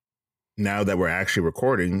now that we're actually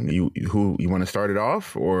recording, you want to start it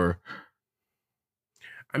off, or?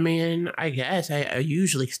 I mean, I guess I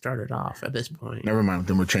usually start it off at this point. Never mind.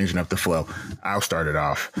 Then we're changing up the flow. I'll start it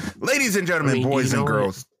off. Ladies and gentlemen, boys and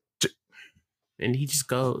girls. And he just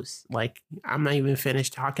goes like, I'm not even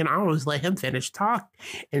finished talking. I always let him finish talk.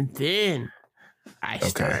 And then I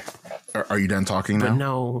start. Are you done talking now? But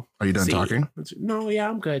no. Are you done talking? No, yeah,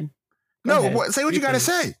 I'm good. Say what you got to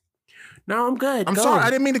say. No, I'm good. I'm sorry. I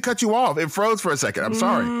didn't mean to cut you off. It froze for a second. I'm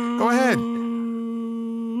sorry. Go ahead.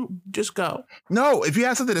 Just go. No, if you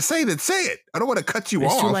have something to say, then say it. I don't want to cut you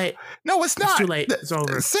off. It's too late. No, it's not. It's too late. It's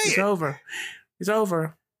over. Say it's it. over. It's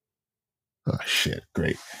over. Oh, shit.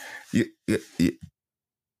 Great.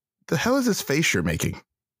 The hell is this face you're making?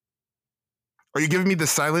 Are you giving me the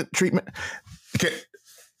silent treatment? Okay.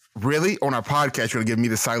 Really? On our podcast, you're going to give me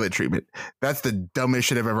the silent treatment? That's the dumbest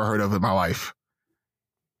shit I've ever heard of in my life.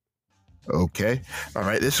 Okay. All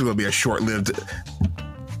right. This is going to be a short-lived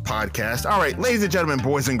podcast. All right. Ladies and gentlemen,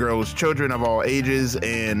 boys and girls, children of all ages,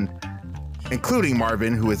 and including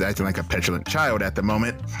Marvin, who is acting like a petulant child at the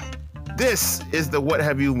moment. This is the What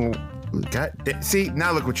Have You... See,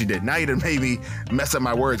 now look what you did. Now you done made me mess up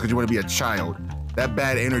my words because you want to be a child. That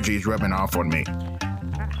bad energy is rubbing off on me.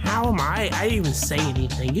 How am I? I didn't even say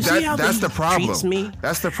anything. You see how that's the problem. Treats me?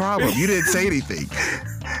 That's the problem. You didn't say anything.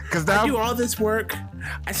 Because I do all this work.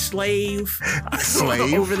 I slave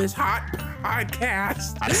over this hot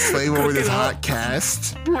podcast. I slave over this hot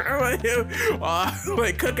cast.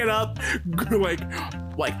 Like cooking up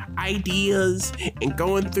like ideas and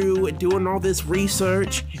going through and doing all this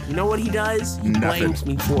research. You know what he does? He blames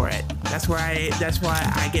me for it. That's why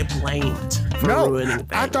I get blamed for ruining things.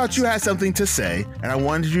 I thought you had something to say, and I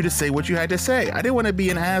wanted you to say what you had to say. I didn't want to be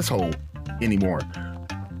an asshole anymore.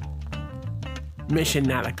 Mission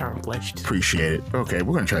not accomplished. Appreciate it. Okay,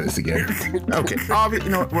 we're going to try this again. Okay. You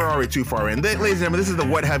know, we're already too far in. Ladies and gentlemen, this is the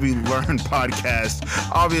What Have You Learned podcast.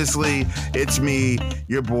 Obviously, it's me,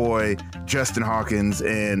 your boy, Justin Hawkins,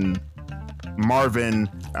 and Marvin.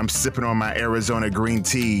 I'm sipping on my Arizona green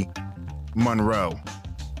tea, Monroe.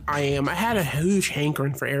 I am. I had a huge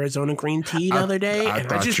hankering for Arizona green tea the other day. I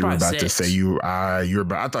thought you were about to say I thought you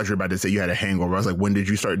were about to say you had a hangover. I was like, when did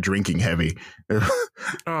you start drinking heavy?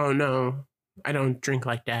 Oh, no. I don't drink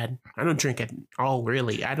like that. I don't drink at all,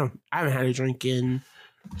 really. I haven't had a drink in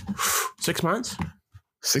 6 months.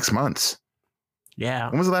 6 months? Yeah.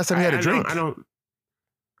 When was the last time you had a drink? I don't.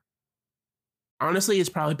 Honestly, it's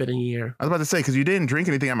probably been a year. I was about to say, because you didn't drink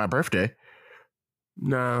anything on my birthday.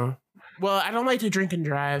 No. Well, I don't like to drink and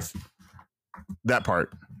drive. That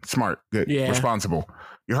part. Smart. Good. Yeah. Responsible.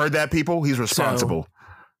 You heard that, people? He's responsible.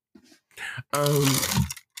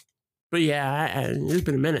 But yeah, it's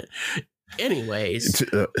been a minute. Anyways,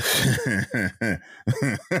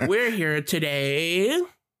 we're here today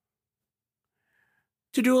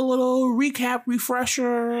to do a little recap,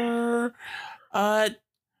 refresher,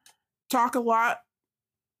 talk a lot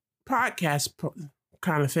podcast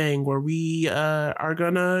kind of thing where we are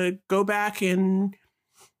gonna go back and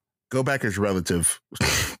go back is relative.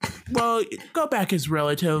 Well, go back is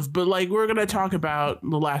relative, but like we're gonna talk about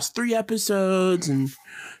the last 3 episodes and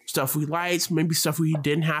stuff we liked, maybe stuff we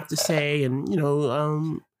didn't have to say, and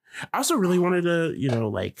I also really wanted to,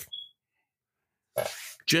 like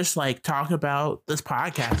just like talk about this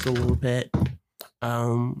podcast a little bit,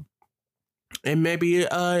 and maybe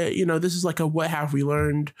this is like a what have we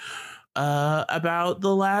learned about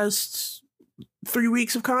the last 3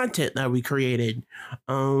 weeks of content that we created.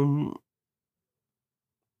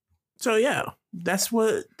 So yeah, that's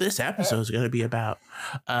what this episode is going to be about.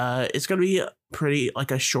 It's going to be pretty like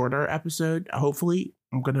a shorter episode. Hopefully,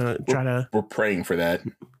 I'm going to try to. We're praying for that.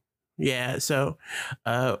 Yeah. So,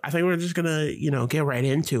 I think we're just going to, get right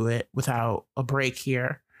into it without a break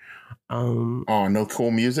here. No cool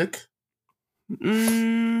music.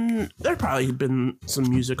 There probably been some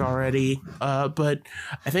music already. But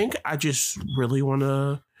I think I just really want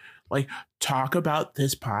to like talk about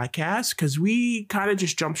this podcast because we kind of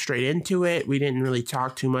just jumped straight into it. We didn't really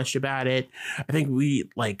talk too much about it. I think we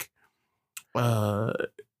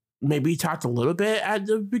maybe talked a little bit at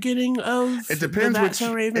the beginning of it depends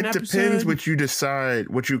what you decide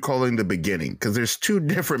what you calling the beginning, because there's 2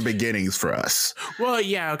 different beginnings for us. Well,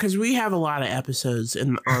 yeah, because we have a lot of episodes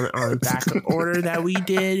on back order that we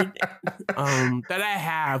did that I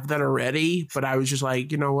have that are ready, but I was just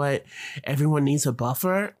like, you know what, everyone needs a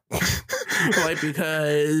buffer. Like,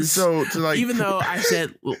 because even though I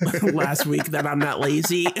said last week that I'm not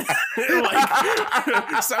lazy,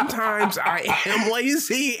 like sometimes I am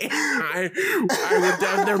lazy.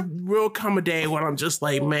 There will come a day when I'm just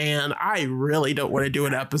like, man, I really don't want to do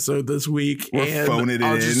an episode this week. We're phoning it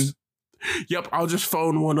in. Yep, I'll just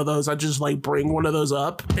phone one of those. I just like bring one of those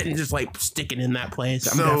up and just like stick it in that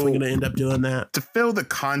place. I'm definitely going to end up doing that. To fill the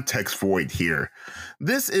context void here,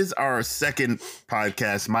 this is our second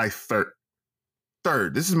podcast. My third.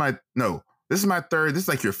 This is my third. This is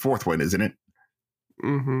like your fourth one, isn't it?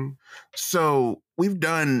 Mm-hmm. So we've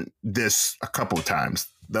done this a couple of times.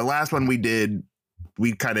 The last one we did,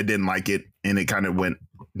 we kind of didn't like it, and it kind of went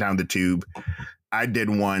down the tube. I did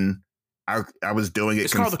one. I was doing it.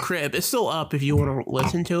 It's called The Crib. It's still up if you want to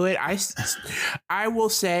listen to it. I will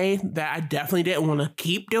say that I definitely didn't want to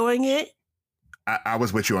keep doing it. I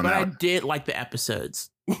was with you on that. But I did like the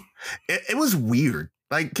episodes. It was weird.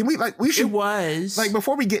 Like, we should. It was. Like,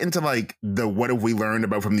 before we get into like what have we learned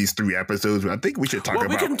about from these 3 episodes, I think we should talk about.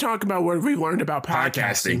 We can talk about what we learned about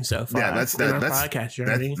podcasting so far. Yeah, that's podcast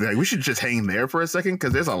journey. We should just hang there for a second,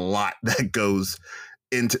 because there's a lot that goes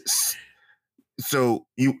into. So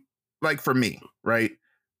like for me, right?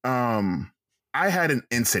 I had an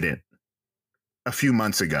incident a few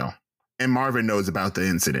months ago, and Marvin knows about the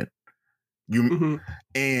incident.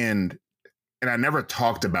 And I never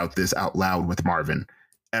talked about this out loud with Marvin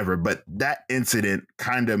ever, but that incident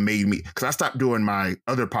kind of made me, because I stopped doing my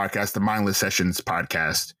other podcast, the Mindless Sessions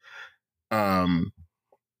podcast,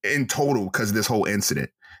 in total because of this whole incident.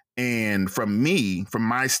 And from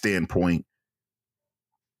my standpoint,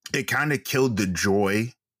 it kind of killed the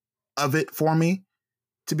joy of it for me,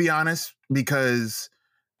 to be honest, because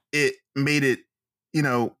it made it,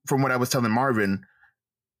 from what I was telling Marvin,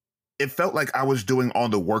 it felt like I was doing all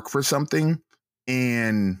the work for something,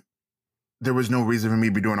 and there was no reason for me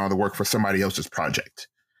to be doing all the work for somebody else's project.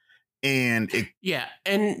 And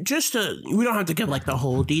and just we don't have to give like the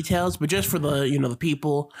whole details, but just for the the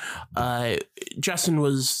people, Justin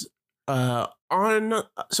was on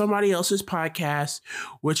somebody else's podcast,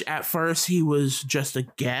 which at first he was just a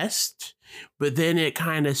guest, but then it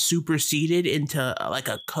kind of superseded into like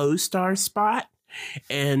a co-star spot.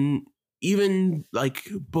 And even like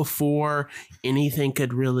before anything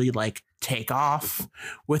could really like take off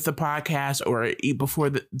with the podcast, or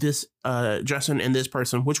before this Justin and this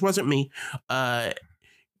person, which wasn't me,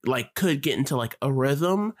 like could get into like a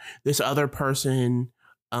rhythm, this other person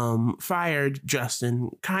fired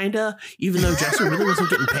Justin, kinda, even though Justin really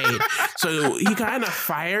wasn't getting paid. So he kind of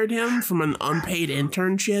fired him from an unpaid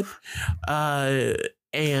internship,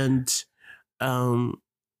 and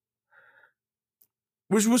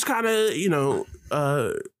which was kind of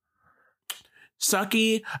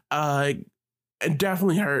sucky, and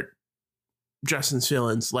definitely hurt Justin's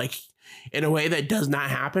feelings, like in a way that does not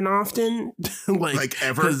happen often. like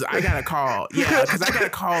ever. Because I got a call. Yeah, because I got a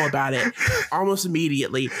call about it almost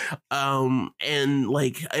immediately. And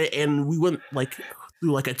we went like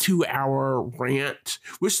through like a 2-hour rant,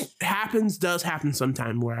 which does happen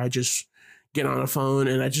sometime, where I just get on a phone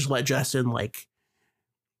and I just let Justin like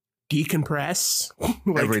decompress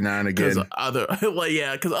like, every now and again.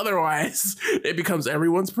 Because otherwise it becomes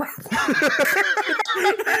everyone's problem.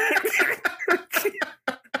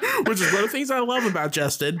 Which is one of the things I love about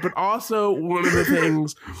Justin, but also one of the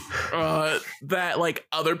things that like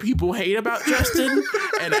other people hate about Justin.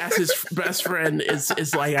 And as his best friend,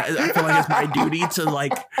 is like I feel like it's my duty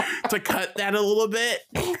to cut that a little bit,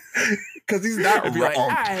 because he's not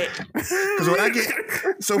wrong. Because when I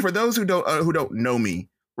get for those who don't know me,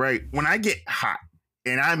 right, when I get hot,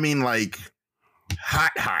 and I mean like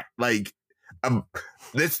hot, like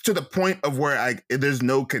it's to the point of where there's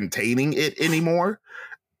no containing it anymore.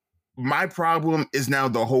 My problem is now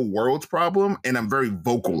the whole world's problem, and I'm very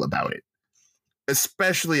vocal about it,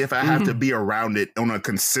 especially if I have to be around it on a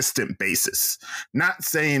consistent basis. Not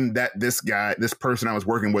saying that this person I was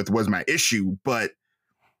working with was my issue, but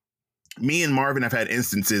me and Marvin have had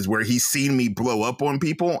instances where he's seen me blow up on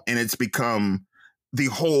people, and it's become the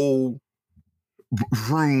whole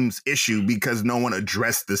room's issue because no one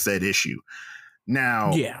addressed the said issue.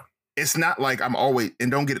 Now, it's not like I'm always, and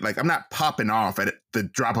don't get it, like I'm not popping off at the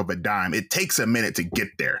drop of a dime. It takes a minute to get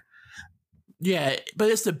there. Yeah, but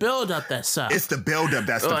it's the buildup that sucks. It's the buildup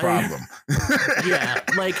that's the problem. Yeah,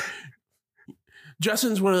 like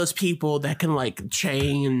Justin's one of those people that can like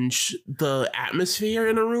change the atmosphere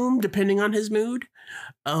in a room depending on his mood.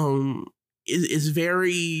 Is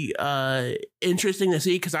very interesting to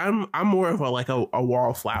see, because I'm more of a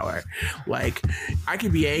wallflower. Like I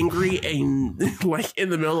could be angry and like in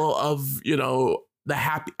the middle of a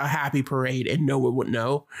happy parade and no one would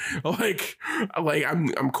know. Like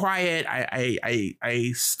I'm quiet.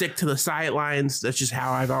 I stick to the sidelines. That's just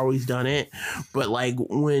how I've always done it. But like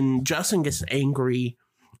when Justin gets angry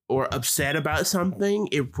or upset about something,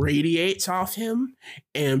 it radiates off him,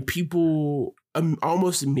 and people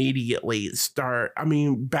almost immediately start. I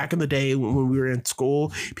mean, back in the day when we were in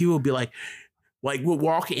school, people would be like would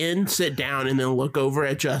walk in, sit down, and then look over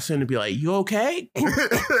at Justin and be like, "You okay?"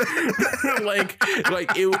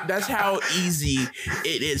 That's how easy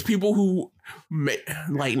it is. People who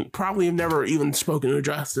probably have never even spoken to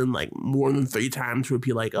Justin like more than 3 times would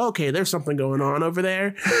be like, "Okay, there's something going on over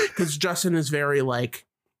there," because Justin is very like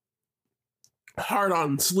hard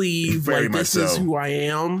on sleeve, very like much this so. is who I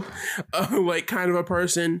am, like kind of a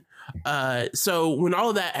person. So when all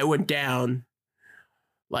of that went down,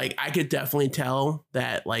 like I could definitely tell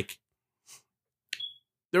that like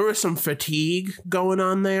there was some fatigue going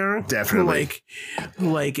on there. Definitely.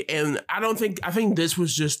 And I think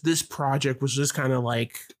this project was just kind of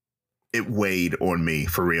like, it weighed on me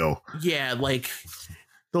for real. Yeah, like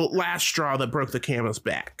the last straw that broke the camel's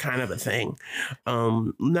back kind of a thing.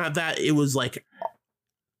 Not that it was like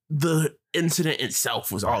the incident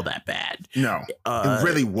itself was all that bad. No, it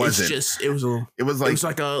really wasn't. It was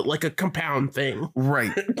like a compound thing.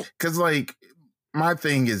 Right. Because like my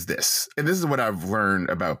thing is this, and this is what I've learned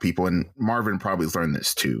about people, and Marvin probably has learned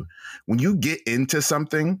this too. When you get into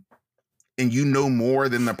something and you know more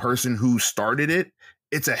than the person who started it,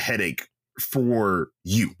 it's a headache for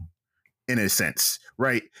you in a sense,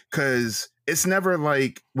 right? Because it's never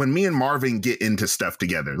like when me and Marvin get into stuff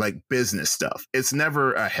together, like business stuff, it's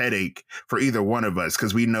never a headache for either one of us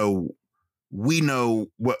because we know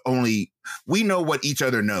what each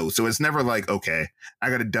other knows. So it's never like, okay, I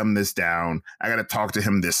got to dumb this down. I got to talk to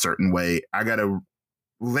him this certain way. I got to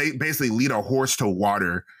basically lead a horse to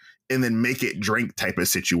water and then make it drink type of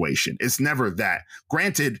situation. It's never that.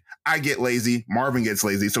 Granted, I get lazy, Marvin gets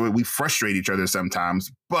lazy, so we frustrate each other sometimes,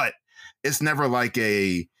 but it's never like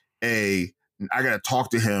I got to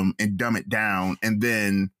talk to him and dumb it down, and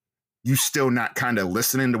then you still not kind of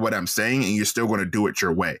listening to what I'm saying and you're still going to do it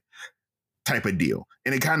your way type of deal.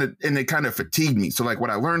 And it kind of fatigued me. So like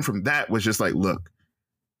what I learned from that was just like, look,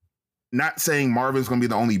 not saying Marvin's going to be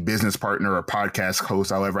the only business partner or podcast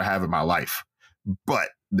host I'll ever have in my life, but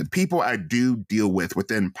the people I do deal with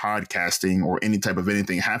within podcasting or any type of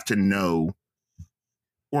anything have to know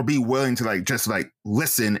or be willing to like just like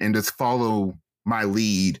listen and just follow my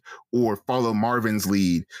lead or follow Marvin's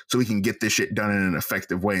lead so we can get this shit done in an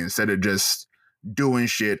effective way instead of just doing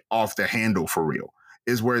shit off the handle for real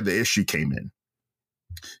is where the issue came in.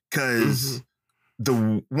 Because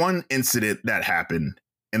the one incident that happened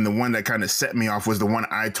and the one that kind of set me off was the one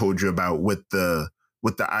I told you about with the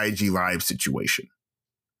IG Live situation.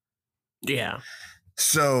 Yeah.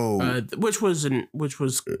 So which was an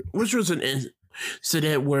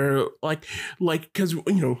incident where like because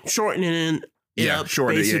shortening it up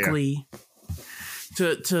basically.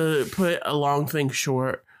 To put a long thing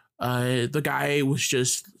short, the guy was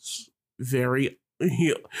just very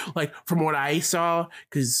from what I saw,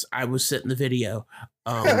 because I was sitting in the video,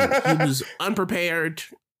 he was unprepared,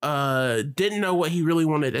 didn't know what he really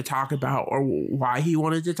wanted to talk about or why he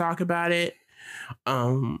wanted to talk about it,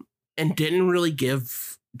 and didn't really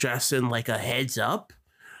give Justin like a heads up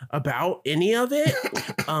about any of it.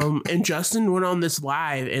 And Justin went on this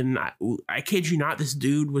live, and I kid you not, this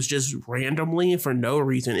dude was just randomly for no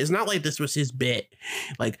reason. It's not like this was his bit.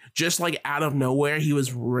 Like just like out of nowhere, he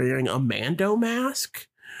was wearing a Mando mask.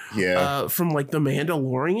 Yeah. From like the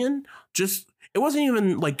Mandalorian. Just it wasn't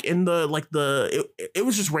even like in the it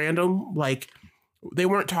was just random. Like they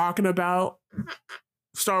weren't talking about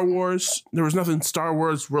Star Wars. There was nothing Star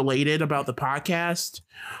Wars related about the podcast.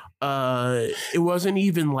 It wasn't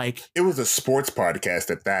even like it was a sports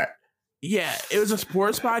podcast at that. Yeah, it was a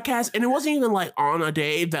sports podcast, and it wasn't even like on a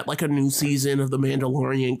day that like a new season of The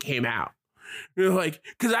Mandalorian came out. Like,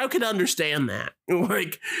 because I could understand that,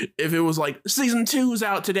 like if it was like season 2 is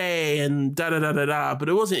out today and da da da da da, but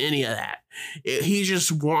it wasn't any of that. He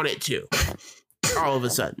just wanted to. All of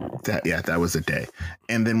a sudden, that was a day,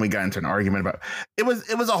 and then we got into an argument about it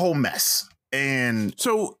was a whole mess, and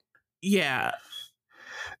so yeah.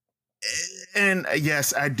 And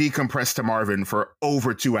yes, I decompressed to Marvin for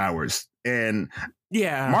over 2 hours. And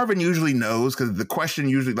yeah, Marvin usually knows because the question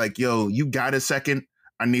usually like, yo, you got a second?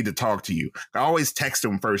 I need to talk to you. I always text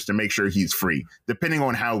him first to make sure he's free, depending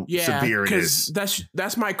on how severe it is.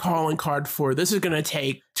 That's my calling card for this is going to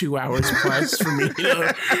take 2 hours plus for me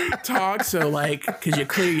to talk. So like, because you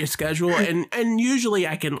clear your schedule and usually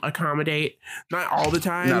I can accommodate, not all the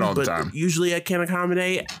time, but usually I can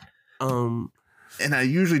accommodate. And I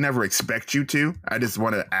usually never expect you to. I just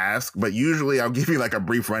want to ask. But usually I'll give you like a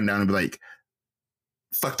brief rundown and be like,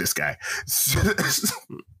 fuck this guy.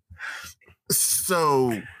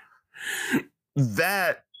 So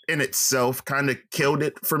that in itself kind of killed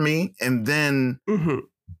it for me. And then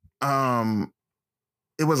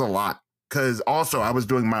it was a lot. Because also I was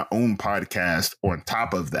doing my own podcast on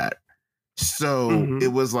top of that. So it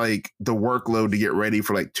was like the workload to get ready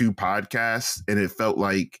for like 2 podcasts. And it felt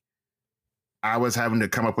like I was having to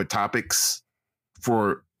come up with topics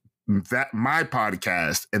for my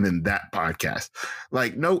podcast and then that podcast.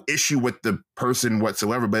 Like, no issue with the person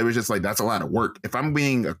whatsoever, but it was just like, that's a lot of work. If I'm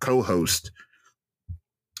being a co-host,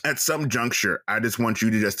 at some juncture, I just want you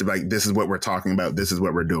to just be like, this is what we're talking about. This is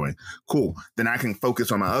what we're doing. Cool. Then I can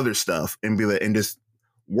focus on my other stuff and be like, and just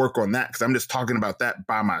work on that. Cause I'm just talking about that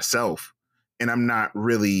by myself. And I'm not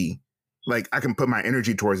really like, I can put my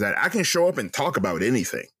energy towards that. I can show up and talk about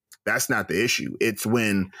anything. That's not the issue. It's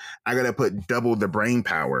when I got to put double the brain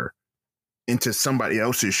power into somebody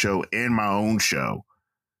else's show and my own show.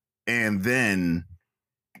 And then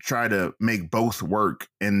try to make both work,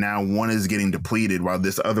 and now one is getting depleted while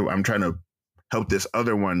this other, I'm trying to help this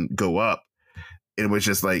other one go up. It was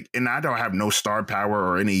just like, and I don't have no star power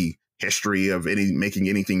or any history of making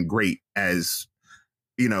anything great as,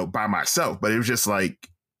 you know, by myself, but it was just like,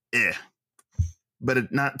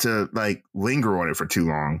 but not to like linger on it for too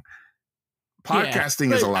long.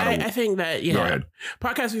 Podcasting is a lot of, I think that, go ahead.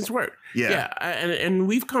 Podcasting's work. And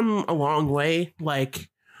we've come a long way. Like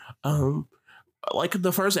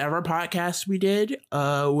the first ever podcast we did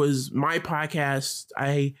was my podcast.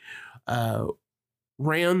 I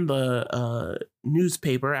ran the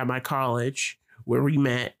newspaper at my college where we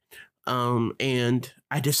met, and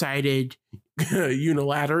I decided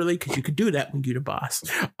unilaterally, because you could do that when you're the boss.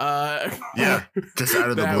 Just out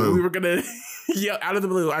of the blue. We were gonna, out of the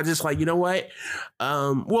blue. I just like, you know what?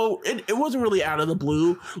 Well, it wasn't really out of the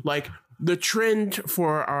blue. Like the trend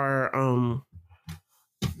for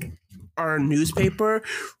our newspaper,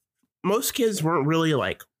 most kids weren't really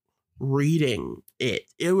like reading it.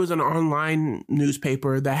 It was an online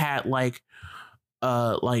newspaper that had like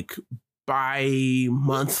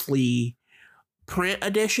bi-monthly print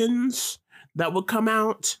editions that would come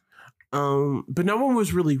out. But no one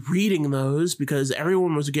was really reading those because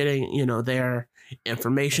everyone was getting, you know, their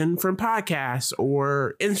information from podcasts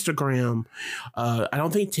or Instagram. I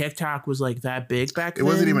don't think TikTok was like that big back then. It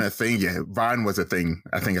wasn't even a thing yet. Vine was a thing,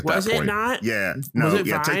 I think, at that point. Was it not? Yeah. No, was it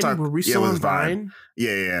Vine? TikTok? Were we still on Vine?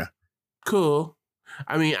 Yeah. Cool.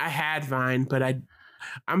 I mean, I had Vine, but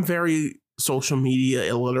I'm very social media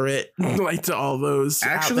illiterate, like to all those.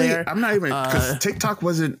 Actually, out there. I'm not even, because TikTok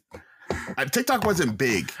wasn't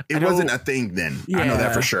big. It wasn't a thing then. I know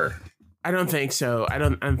that for sure. I don't think so. I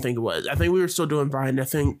don't think it was. I think we were still doing Vine. I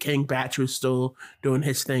think King Batch was still doing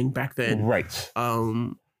his thing back then. Right.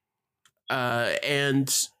 And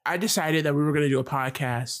I decided that we were going to do a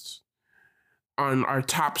podcast on our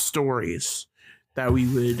top stories that we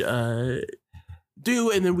would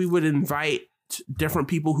do, and then we would invite different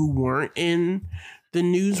people who weren't in the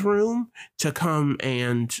newsroom to come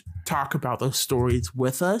and talk about those stories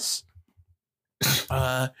with us.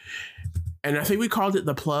 And I think we called it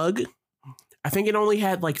The Plug. I think it only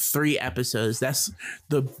had like 3 episodes. That's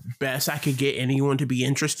the best I could get anyone to be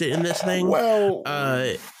interested in this thing. Well,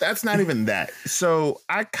 that's not even that. So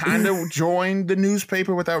I kind of joined the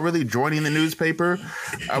newspaper without really joining the newspaper.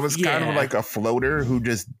 I was kind of like a floater who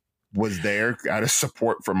just was there out of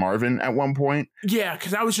support for Marvin at one point. Yeah,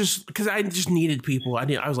 because I just needed people. I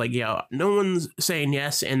was like, yeah, no one's saying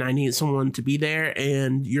yes, and I need someone to be there,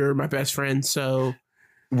 and you're my best friend, so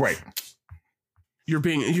right. You're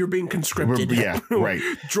being conscripted. Yeah, right.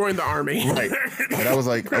 Join the army. Right. And I was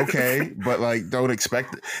like, okay, but like, don't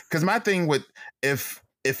expect it. Because my thing with, if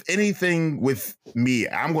anything with me,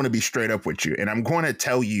 I'm going to be straight up with you, and I'm going to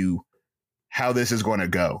tell you how this is going to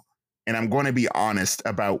go. And I'm going to be honest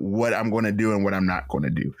about what I'm going to do and what I'm not going to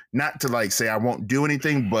do. Not to like say I won't do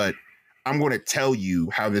anything, but I'm going to tell you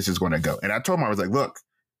how this is going to go. And I told him, I was like, look,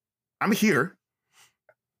 I'm here,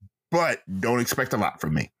 but don't expect a lot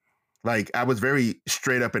from me. Like, I was very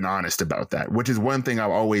straight up and honest about that, which is one thing I've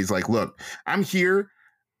always like, look, I'm here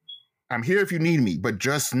if you need me, but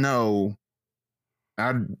just know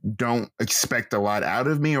I don't expect a lot out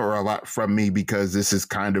of me or a lot from me because this is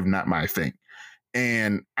kind of not my thing.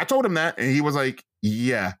 And I told him that, and he was like,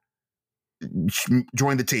 yeah,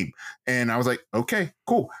 join the team. And I was like, okay,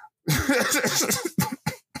 cool.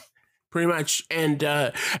 Pretty much. And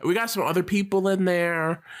we got some other people in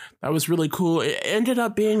there. That was really cool. It ended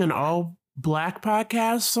up being an all Black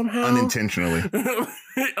podcast somehow. Unintentionally.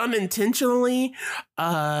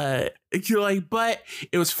 You're like, but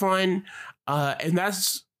it was fun.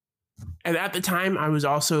 And at the time, I was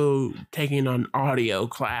also taking an audio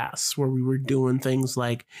class where we were doing things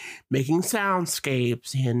like making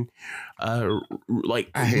soundscapes and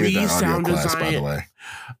like I hated that audio sound class, design. by the way.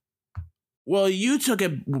 Well, you took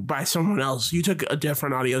it by someone else. You took a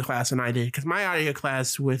different audio class than I did, because my audio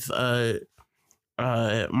class with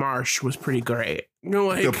Marsh was pretty great. You know,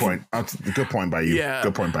 like, good point. Good point by you. Yeah,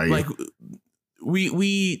 good point by you. Like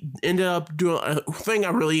we ended up doing a thing I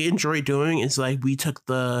really enjoy doing is like we took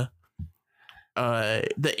the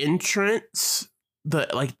entrance,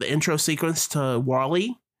 the intro sequence to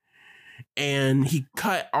Wall-E, and he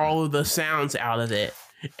cut all of the sounds out of it,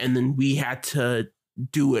 and then we had to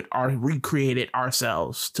do it or recreate it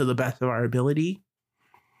ourselves to the best of our ability.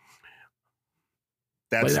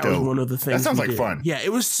 That's that dope. was one of the things. That sounds like fun. Yeah,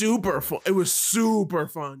 it was super fun. It was super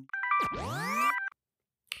fun.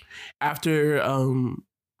 After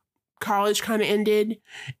college kind of ended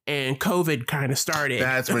and COVID kind of started.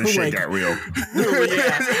 That's when shit got real.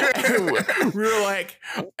 Yeah. We were like,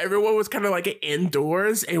 everyone was kind of like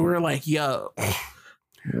indoors, and we were like, yo,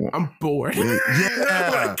 I'm bored.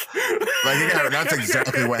 Yeah. That's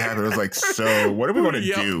exactly what happened. It was like, so what are we going to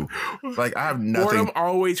do? Like, I have nothing. Boredom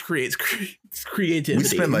always creates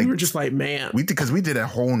creativity. We were just like, man. We did a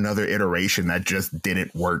whole nother iteration that just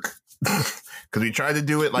didn't work. Because we tried to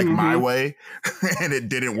do it like my way, and it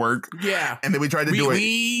didn't work. Yeah. And then we tried to do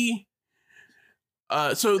it.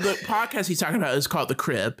 So the podcast he's talking about is called The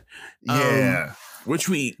Crib. Yeah. Which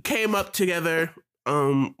we came up together,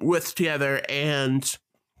 and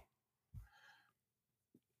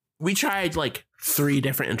we tried like 3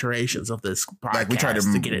 different iterations of this podcast. Like we tried it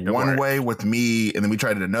to get it to one work. way with me, and then we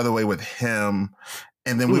tried it another way with him,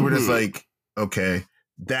 and then we were just like, okay,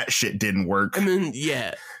 that shit didn't work. And then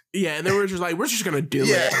and then we're just like, we're just gonna do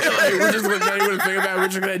it. Like, we're just not even gonna think about it. We're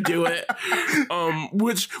just gonna do it.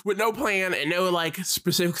 Which with no plan and no like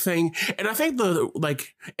specific thing. And I think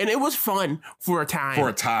and it was fun for a time.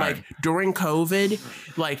 Like during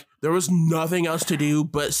COVID, like there was nothing else to do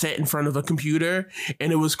but sit in front of a computer,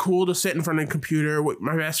 and it was cool to sit in front of a computer with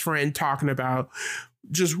my best friend talking about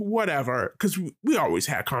just whatever, because we always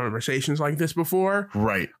had conversations like this before,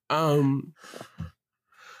 right?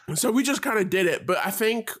 So we just kind of did it. But I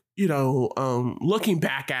think, looking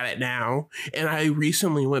back at it now, and I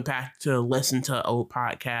recently went back to listen to old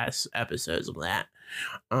podcast episodes of that.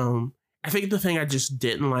 I think the thing I just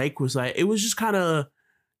didn't like was like, it was just kind of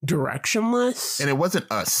directionless. And it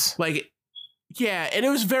wasn't us. Like, yeah, and it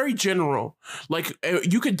was very general. Like,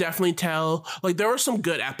 you could definitely tell, like, there were some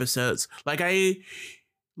good episodes. Like, I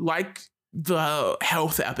liked the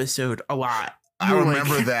health episode a lot. I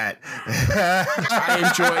remember that. I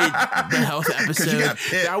enjoyed the health episode.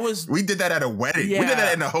 We did that at a wedding. Yeah. We did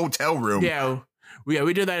that in a hotel room. Yeah,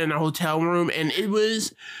 we did that in a hotel room, and it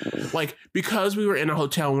was like, because we were in a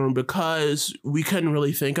hotel room, because we couldn't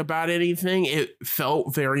really think about anything. It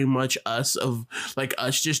felt very much us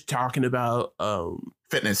just talking about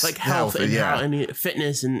fitness, like health and how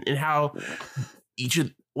fitness and how each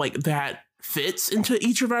of that fits into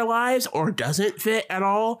each of our lives or doesn't fit at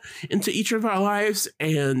all into each of our lives.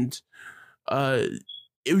 And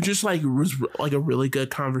it was just like, a really good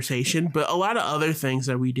conversation. But a lot of other things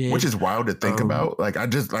that we did, which is wild to think about. Like, I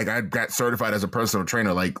got certified as a personal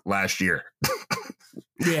trainer like last year.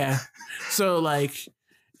 Yeah. So like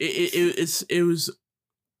it was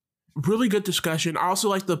really good discussion. I also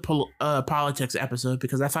like the politics episode,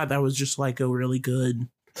 because I thought that was just like a really good,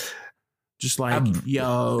 just like,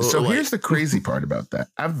 So here's the crazy part about that.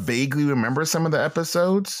 I vaguely remember some of the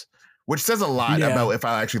episodes, which says a lot about if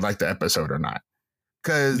I actually like the episode or not.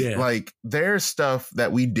 Because like, there's stuff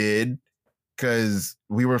that we did because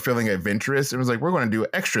we were feeling adventurous. It was like, we're going to do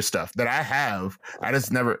extra stuff that I have. I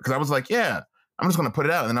just never, because I was like, yeah, I'm just going to put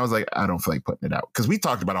it out. And then I was like, I don't feel like putting it out, because we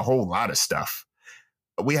talked about a whole lot of stuff.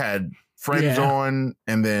 We had friends on,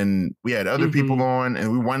 and then we had other people on,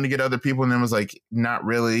 and we wanted to get other people, and then it was like, not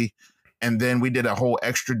really. And then we did a whole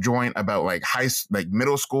extra joint about like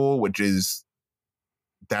middle school,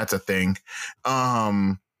 that's a thing.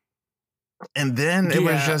 And then it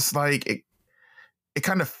was just like, it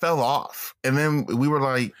kind of fell off. And then we were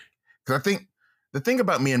like, because I think the thing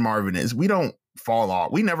about me and Marvin is we don't fall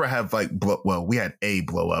off. We never have like, we had a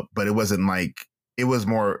blow up, but it wasn't like, it was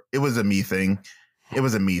a me thing. It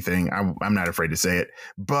was a me thing. I'm not afraid to say it,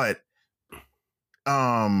 but,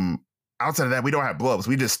 outside of that, we don't have blow-ups.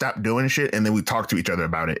 We just stop doing shit, and then we talk to each other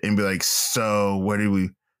about it and be like, so what do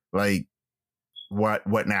we like?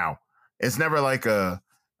 What now? It's never like all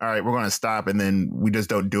right, we're going to stop, and then we just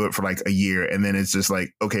don't do it for like a year. And then it's just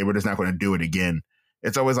like, okay, we're just not going to do it again.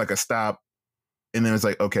 It's always like a stop. And then it's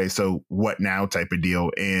like, okay, so what now type of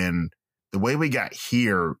deal. And the way we got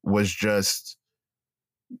here was just,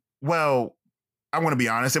 well, I want to be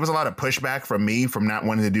honest, there was a lot of pushback from me from not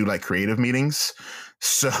wanting to do like creative meetings.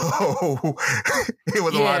 So it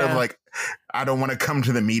was a lot of like, I don't want to come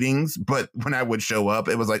to the meetings. But when I would show up,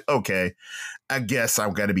 it was like, okay, I guess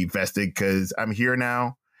I've got to be vested because I'm here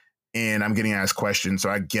now and I'm getting asked questions. So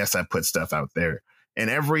I guess I put stuff out there. And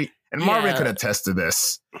Marvin could attest to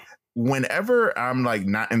this. Whenever I'm like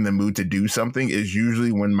not in the mood to do something is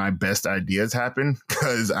usually when my best ideas happen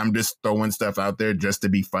because I'm just throwing stuff out there just to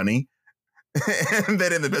be funny. And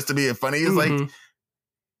then in the best to be funny is like,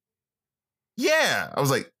 yeah. I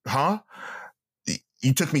was like, huh?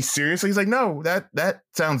 You took me seriously? He's like, no, that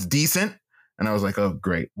sounds decent. And I was like, oh,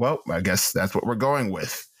 great. Well, I guess that's what we're going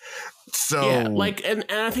with. So yeah, like, and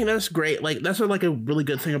I think that's great. Like, that's what, like a really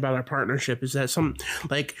good thing about our partnership is that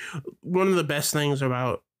one of the best things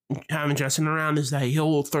about having Justin around is that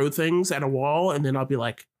he'll throw things at a wall and then I'll be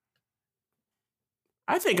like,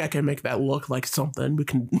 I think I can make that look like something we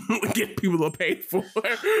can get people to pay for.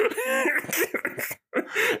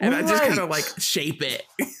 And I just kind of like shape it.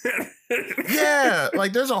 Yeah,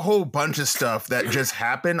 like there's a whole bunch of stuff that just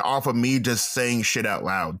happened off of me just saying shit out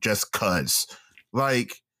loud just cuz.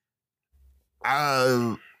 Like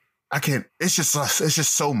I can't, it's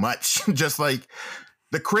just so much. Just like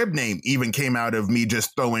the crib name even came out of me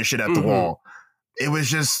just throwing shit at the wall. It was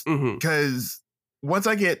just because once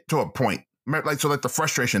I get to a point, like the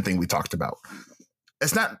frustration thing we talked about,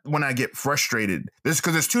 it's not when I get frustrated. There's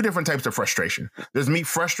two different types of frustration. There's me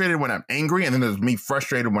frustrated when I'm angry, and then there's me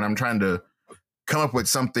frustrated when I'm trying to come up with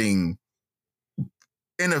something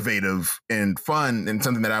innovative and fun and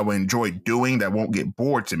something that I would enjoy doing that won't get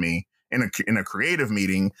bored to me in a creative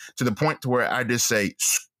meeting, to the point to where I just say,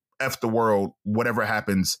 F the world, whatever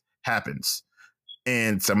happens, happens.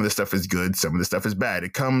 And some of the stuff is good, some of the stuff is bad.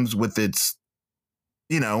 It comes with its,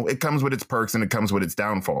 it comes with its perks and it comes with its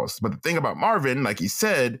downfalls. But the thing about Marvin, like he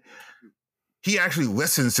said, he actually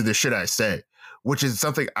listens to the shit I say, which is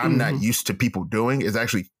something I'm not used to people doing, is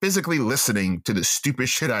actually physically listening to the stupid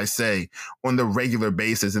shit I say on the regular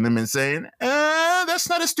basis and then saying, that's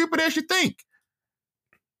not as stupid as you think.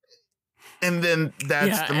 And then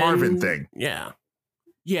that's the Marvin thing. Yeah.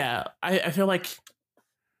 Yeah. I feel like,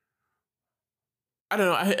 I don't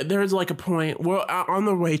know. There was like a point where on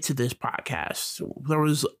the way to this podcast, there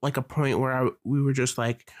was like a point where we were just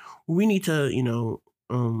like, we need to,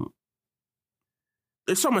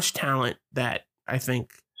 there's so much talent that I think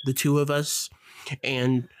the two of us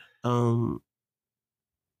and the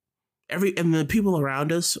people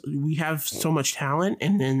around us, we have so much talent.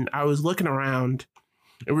 And then I was looking around.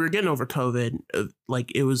 And we were getting over COVID.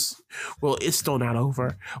 Like it was, well, it's still not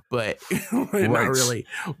over, but not really.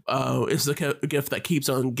 It's the gift that keeps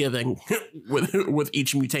on giving with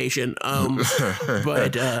each mutation.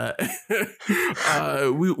 But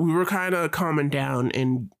we were kind of calming down,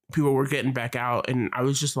 and people were getting back out, and I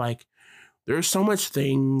was just like, there's so much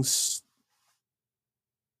things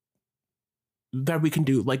that we can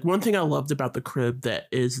do. Like one thing I loved about the crib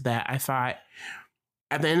is that I thought,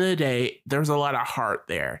 at the end of the day, there's a lot of heart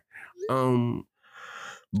there. Boy,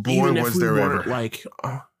 even if was we there weren't ever.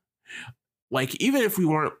 like even if we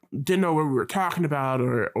didn't know what we were talking about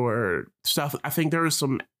or stuff, I think there was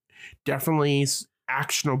some definitely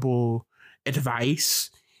actionable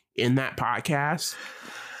advice in that podcast.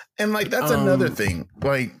 And like, that's another thing.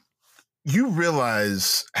 Like, you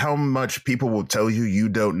realize how much people will tell you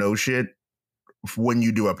don't know shit when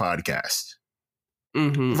you do a podcast.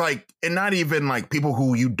 Like, and not even like people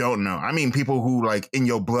who you don't know. I mean, people who like in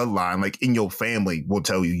your bloodline, like in your family, will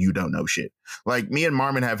tell you don't know shit. Like me and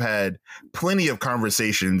Marvin have had plenty of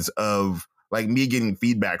conversations of like me getting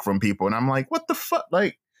feedback from people. And I'm like, what the fuck?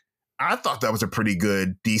 Like, I thought that was a pretty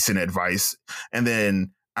good, decent advice. And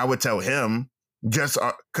then I would tell him just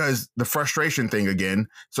because the frustration thing again.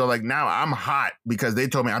 So like now I'm hot because they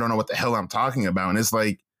told me I don't know what the hell I'm talking about. And it's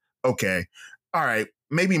like, okay, all right.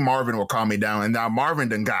 Maybe Marvin will calm me down. And now Marvin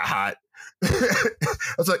done got hot. I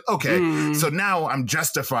was like, okay, so now I'm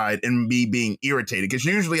justified in me being irritated, because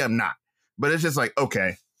usually I'm not. But it's just like,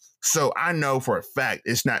 okay, so I know for a fact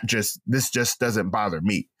it's not just, this just doesn't bother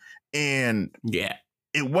me. And yeah,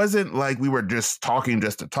 it wasn't like we were just talking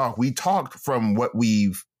just to talk. We talked from what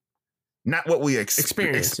we've, not what we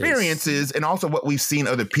experiences, and also what we've seen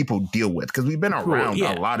other people deal with, because we've been around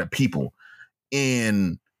a lot of people.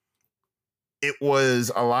 And it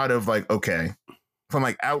was a lot of like, okay, from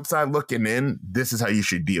like outside looking in, this is how you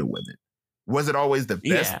should deal with it. Was it always the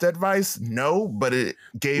best advice? No, but it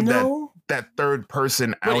gave that third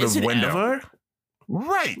person out of window. Ever?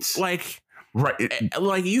 Right. Like, right.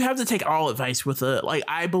 Like you have to take all advice with it. Like,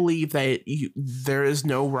 I believe that there is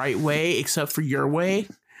no right way except for your way.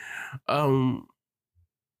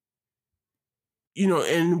 you know,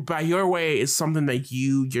 and by your way is something that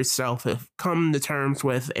you yourself have come to terms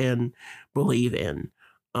with and believe in.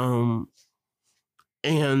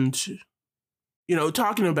 And, you know,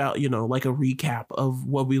 talking about, you know, like a recap of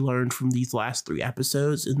what we learned from these last 3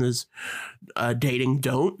 episodes in this dating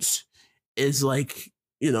don'ts is like,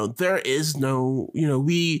 you know, there is no, you know,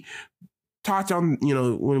 we talked on, you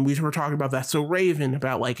know, when we were talking about that. So Raven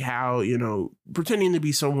about like how, you know, pretending to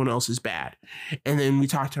be someone else is bad. And then we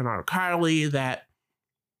talked on our Kylie that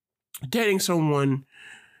dating someone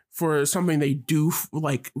for something they do,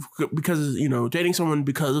 like, because, you know, dating someone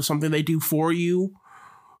because of something they do for you,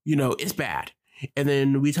 you know, is bad. And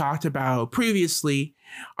then we talked about previously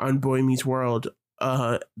on Boy Meets World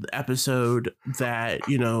episode that,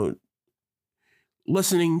 you know,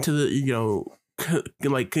 listening to the, you know,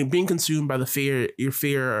 like being consumed by your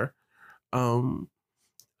fear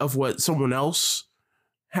of what someone else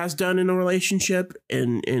has done in a relationship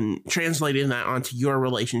and translating that onto your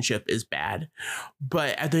relationship is bad.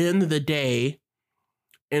 But at the end of the day,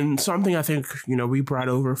 and something I think, you know, we brought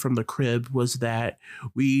over from the crib was that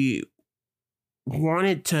we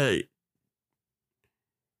wanted to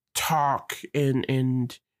talk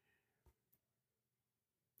and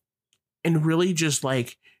really just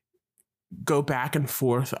like go back and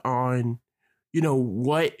forth on, you know,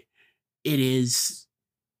 what it is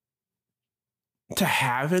to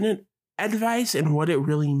have an advice and what it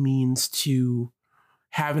really means to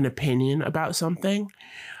have an opinion about something.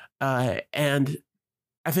 And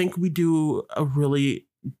I think we do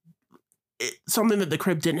something that the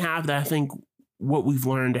crib didn't have, that I think what we've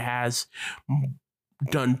learned has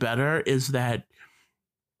done better, is that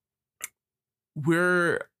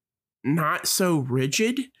we're not so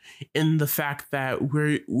rigid in the fact that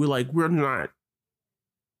we're not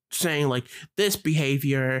saying like this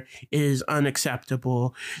behavior is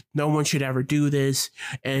unacceptable, no one should ever do this,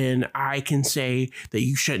 and I can say that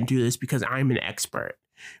you shouldn't do this because I'm an expert,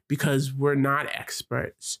 because we're not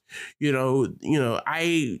experts. You know,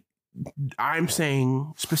 I'm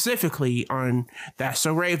saying specifically on that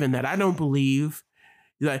So Raven that I don't believe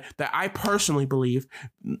that I personally believe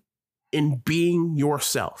in being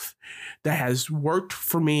yourself. That has worked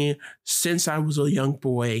for me since I was a young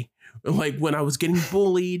boy. Like when I was getting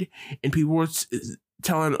bullied and people were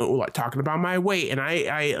talking about my weight and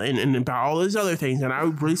and about all those other things. And I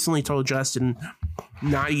recently told Justin,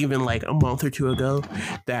 not even like a month or 2 ago,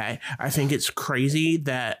 that I think it's crazy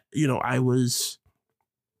that, you know, I was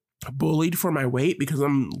bullied for my weight because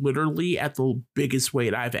I'm literally at the biggest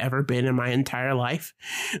weight I've ever been in my entire life.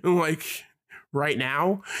 Like right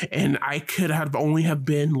now, and I could have only have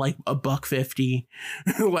been like $150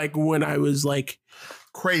 like when I was like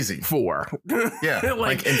crazy 4. Yeah,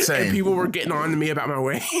 like insane. And people were getting on to me about my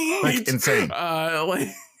weight. Like insane.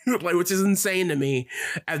 Like which is insane to me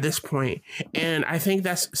at this point. And I think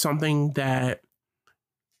that's something that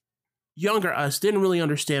younger us didn't really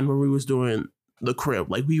understand when we was doing the crib.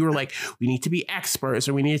 Like we were like, we need to be experts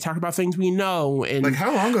and we need to talk about things we know. And like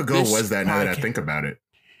how long ago was that now that I think about it?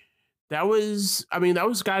 That was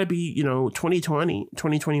got to be, you know, 2020,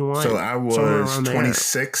 2021. So I was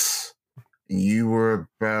 26 and you were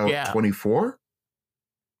about 24?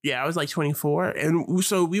 Yeah, I was like 24. And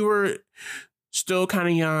so we were still kind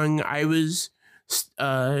of young. I was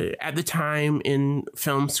at the time in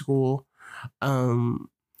film school, or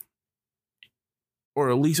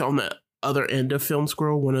at least on the other end of film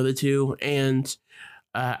school, one of the two. And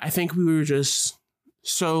I think we were just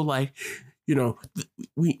so like, you know,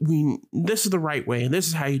 we this is the right way and this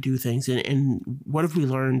is how you do things. And what have we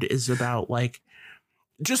learned is about like,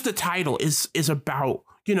 just the title is about,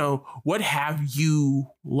 you know, what have you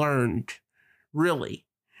learned really?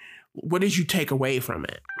 What did you take away from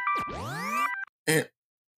it? And,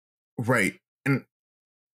 right. And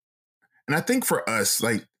I think for us,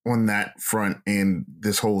 like on that front and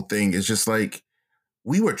this whole thing is just like,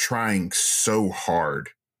 we were trying so hard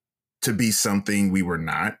to be something we were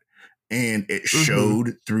not. And it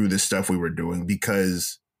showed through the stuff we were doing,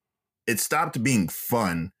 because it stopped being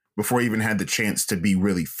fun before we even had the chance to be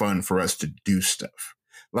really fun for us to do stuff.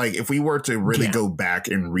 Like if we were to really go back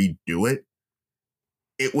and redo it,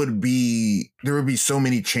 there would be so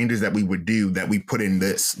many changes that we would do that we put in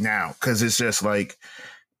this now. Cause it's just like,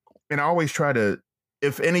 and I always try to,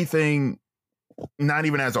 if anything, not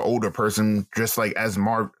even as an older person, just like as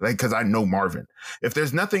Marvin, like, cause I know Marvin. If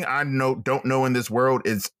there's nothing I don't know in this world,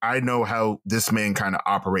 is I know how this man kind of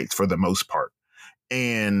operates for the most part.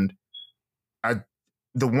 And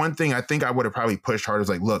the one thing I think I would have probably pushed hard is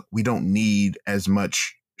like, look, we don't need as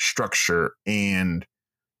much structure and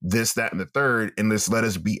this, that, and the third, and let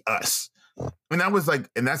us be us. And that was like,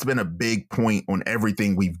 and that's been a big point on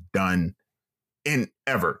everything we've done in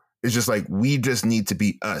ever. It's just like, we just need to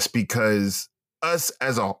be us, because us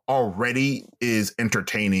as a already is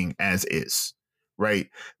entertaining as is, right?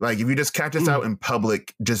 Like, if you just catch us out in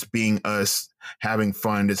public, just being us, having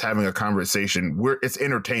fun, just having a conversation, it's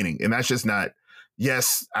entertaining. And that's just not,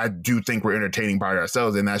 yes, I do think we're entertaining by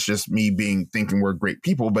ourselves, and that's just me thinking we're great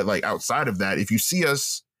people. But like, outside of that, if you see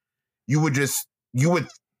us, you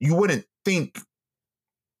wouldn't think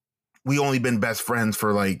we only been best friends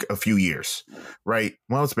for like a few years, right?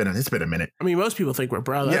 Well, it's been a minute. I mean, most people think we're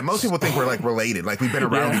brothers. Yeah, most people think we're like related, like we've been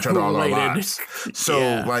around each other all our lives.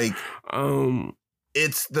 So like,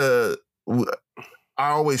 I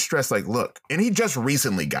always stress, like, look, and he just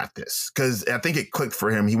recently got this, because I think it clicked for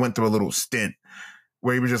him. He went through a little stint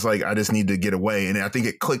where he was just like, I just need to get away. And I think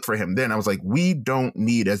it clicked for him then. I was like, we don't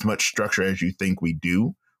need as much structure as you think we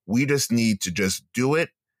do. We just need to just do it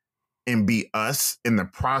and be us in the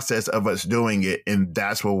process of us doing it. And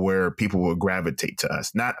that's where people will gravitate to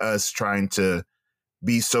us, not us trying to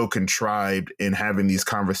be so contrived in having these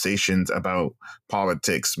conversations about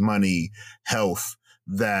politics, money, health,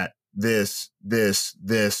 that this,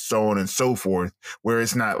 so on and so forth, where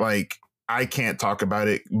it's not like, I can't talk about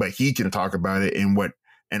it, but he can talk about it,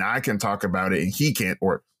 and I can talk about it and he can't,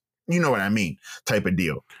 or you know what I mean, type of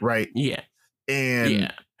deal. Right. Yeah.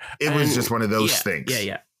 And it was just one of those things.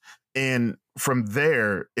 Yeah. And from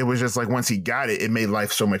there, it was just like, once he got it, it made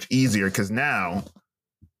life so much easier, because now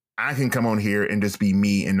I can come on here and just be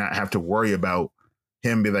me and not have to worry about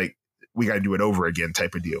him be like, we got to do it over again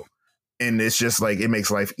type of deal. And it's just like, it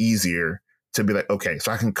makes life easier to be like, okay,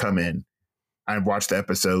 so I can come in. I watched the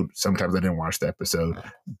episode. Sometimes I didn't watch the episode,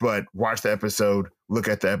 but watch the episode, look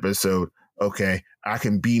at the episode. Okay, I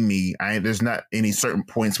can be me. There's not any certain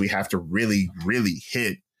points we have to really, really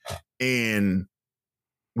hit. And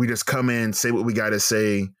we just come in, say what we got to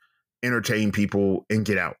say, entertain people, and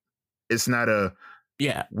get out. It's not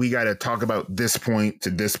we got to talk about this point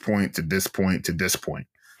to this point to this point to this point.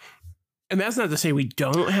 And that's not to say we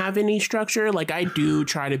don't have any structure. Like, I do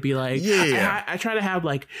try to be like, I try to have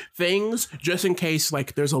like things just in case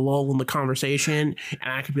like there's a lull in the conversation, and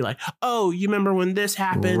I could be like, oh, you remember when this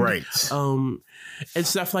happened? Right. And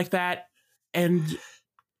stuff like that. And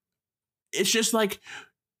it's just like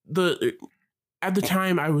at the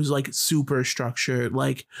time I was like super structured.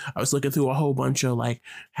 Like, I was looking through a whole bunch of like,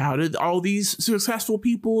 how did all these successful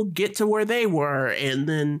people get to where they were? And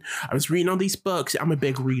then I was reading all these books. I'm a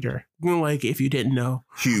big reader. Like, if you didn't know,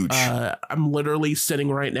 huge. I'm literally sitting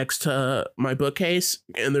right next to my bookcase,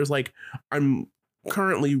 and there's like, I'm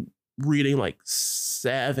currently reading like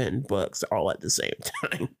 7 books all at the same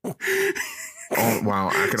time. Oh, wow.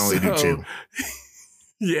 I can only do 2.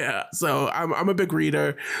 Yeah, so I'm a big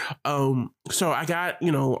reader. So I got,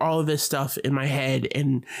 all of this stuff in my head,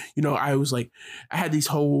 and, I was like, I had these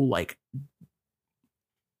whole like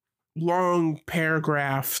long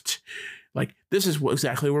paragraphed, like, this is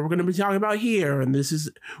exactly what we're going to be talking about here. And this is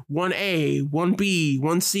 1A, 1B,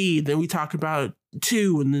 1C. Then we talk about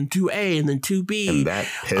 2, and then 2A, and then 2B. And that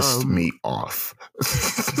pissed me off.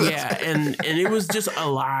 Yeah. And it was just a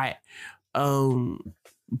lot.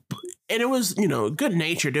 And it was, good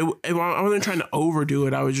natured. I wasn't trying to overdo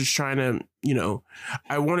it. I was just trying to,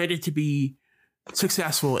 I wanted it to be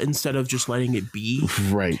successful instead of just letting it be.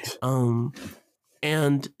 Right.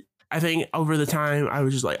 And I think over the time I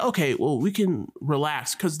was just like, okay, well, we can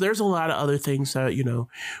relax, because there's a lot of other things that,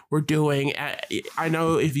 we're doing. I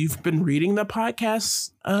know if you've been reading the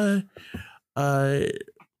podcast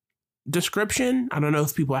description, I don't know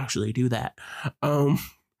if people actually do that.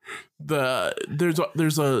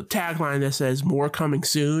 There's a tagline that says "more coming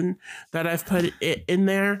soon" that I've put it in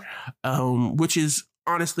there, which is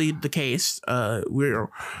honestly the case. We're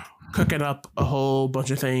cooking up a whole bunch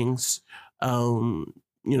of things,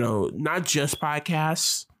 not just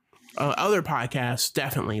podcasts, other podcasts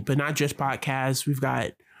definitely, but not just podcasts. We've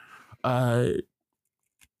got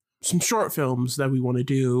some short films that we want to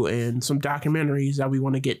do, and some documentaries that we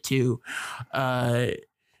want to get to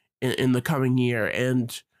in the coming year.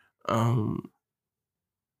 And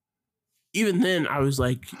even then I was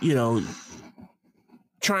like,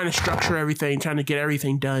 trying to structure everything, trying to get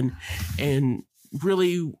everything done. And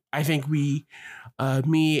really, I think me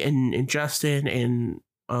and Justin and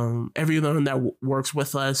everyone that works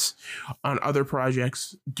with us on other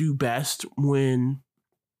projects do best when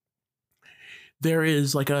there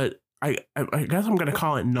is like I guess I'm going to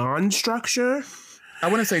call it non-structure. I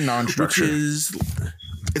wouldn't say non-structure.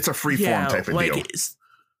 It's a free form type of deal.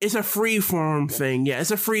 It's a free form thing. Yeah, it's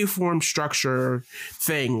a free form structure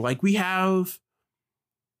thing. Like, we have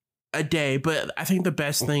a day, but I think the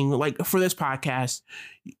best thing, like for this podcast,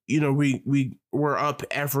 you know, we're up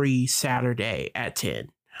every Saturday at 10,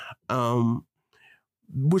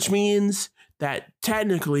 which means that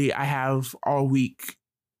technically I have all week,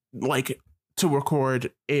 like, to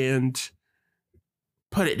record and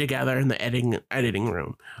put it together in the editing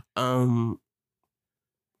room,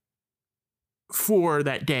 for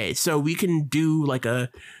that day. So we can do like a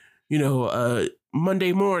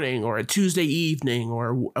Monday morning or a Tuesday evening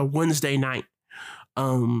or a Wednesday night.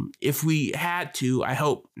 If we had to, I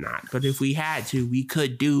hope not, but if we had to, we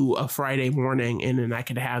could do a Friday morning, and then I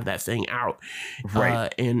could have that thing out,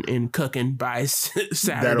 right, and cooking by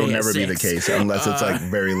Saturday. That'll never 6. be the case unless it's like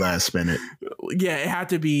very last minute. Yeah, it had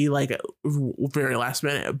to be like very last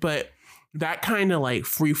minute, but that kind of like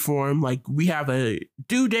free form, like we have a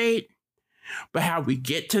due date, but how we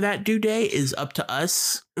get to that due date is up to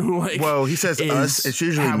us. Like, well, he says us. It's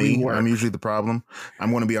usually me. I'm usually the problem.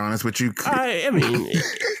 I'm going to be honest with you. I mean,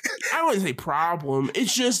 I wouldn't say problem.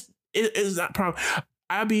 It's just it's not problem.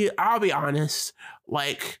 I'll be honest.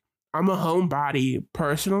 Like, I'm a homebody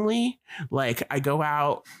personally. Like, I go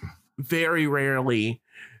out very rarely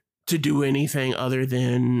to do anything other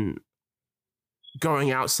than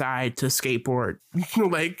going outside to skateboard,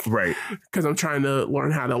 like, right, because I'm trying to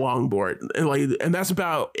learn how to longboard, and that's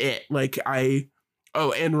about it. Like,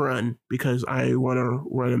 and run, because I want to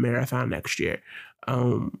run a marathon next year.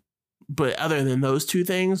 But other than those two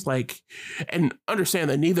things, like, and understand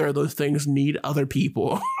that neither of those things need other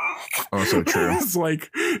people. Also true. It's like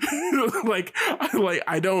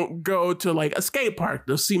I don't go to like a skate park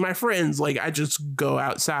to see my friends. Like, I just go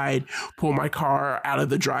outside, pull my car out of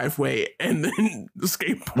the driveway, and then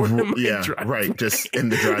skateboard in my driveway. Right, just in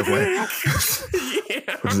the driveway.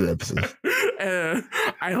 Yeah.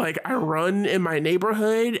 I run in my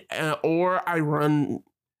neighborhood, or I run.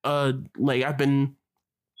 Like, I've been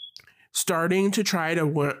starting to try to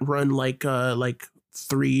run like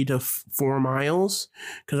 3 to 4 miles,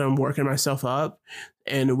 because I'm working myself up,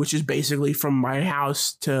 and which is basically from my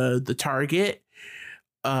house to the Target,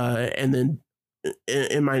 and then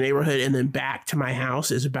in my neighborhood, and then back to my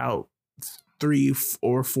house is about 3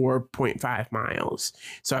 or 4.5 miles.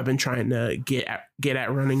 So I've been trying to get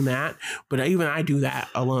at running that, but even I do that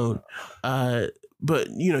alone.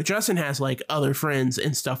 But, you know, Justin has like other friends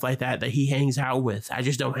and stuff like that he hangs out with. I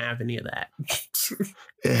just don't have any of that.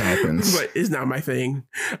 It happens. But it's not my thing.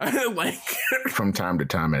 Like, from time to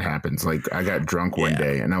time it happens. Like, I got drunk one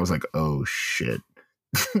day and I was like, oh shit.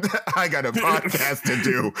 I got a podcast to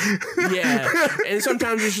do. Yeah. And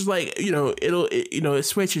sometimes it's just like, you know, it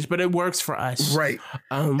switches, but it works for us. Right.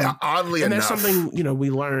 Oddly enough. And that's something, you know,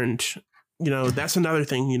 we learned. You know, that's another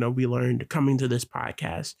thing, you know, we learned coming to this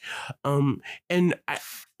podcast. And I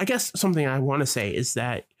guess something I want to say is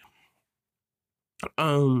that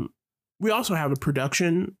we also have a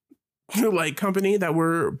production like company that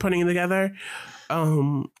we're putting together.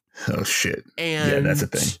 Oh shit. And yeah, that's a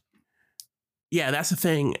thing. Yeah, that's a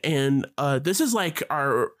thing. And this is like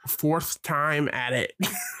our 4th time at it.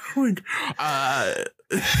 Like,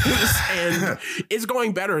 and it's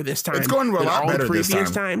going better this time. It's going a lot better previous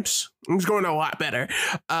this time. times. It's going a lot better.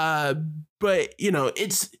 But you know,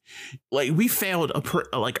 it's like we failed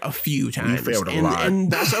a few times. We failed a lot,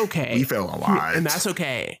 and that's okay. We failed a lot, and that's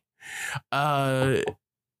okay. To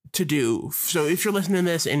do. So if you're listening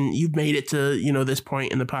to this and you've made it to, you know, this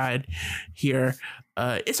point in the pod here,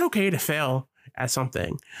 it's okay to fail at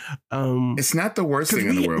something. It's not the worst thing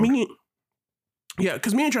in the world. Yeah,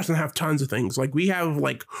 because me and Justin have tons of things. Like, we have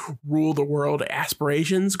like rule the world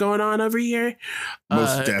aspirations going on over here.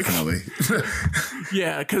 Most definitely.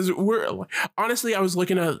 Yeah, because honestly, I was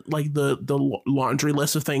looking at like the laundry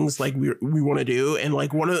list of things like we want to do, and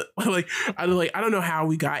like one of I don't know how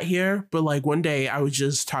we got here, but like one day I was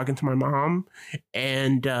just talking to my mom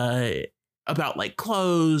and about like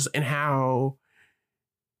clothes and how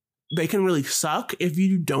they can really suck if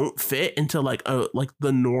you don't fit into like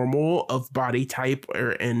the normal of body type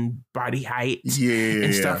and body height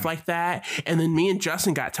and stuff like that. And then me and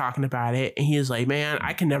Justin got talking about it, and he was like, man,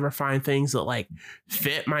 I can never find things that like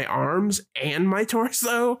fit my arms and my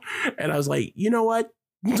torso. And I was like, you know what?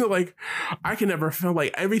 Like, I can never feel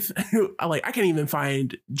like everything. Like, I can't even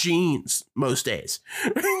find jeans most days.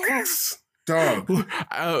 Dog.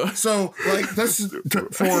 So, like, this is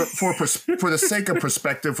for the sake of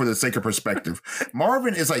perspective,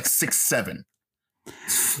 Marvin is like 6'7".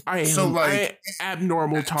 I am. So, like,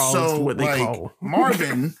 abnormal tall. So, is what they call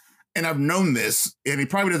Marvin, and I've known this, and he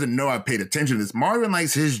probably doesn't know I paid attention to this. Marvin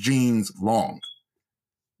likes his jeans long,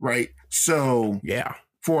 right? So, yeah.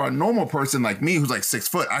 for a normal person like me who's like 6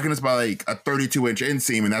 foot, I can just buy like a 32-inch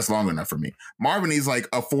inseam, and that's long enough for me. Marvin needs like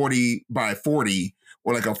a 40 by 40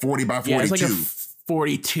 or like a 40 by 42. Yeah, it's like a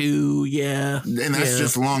 42, yeah. And that's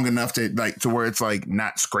just long enough to like to where it's like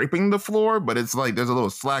not scraping the floor, but it's like there's a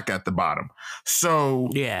little slack at the bottom. So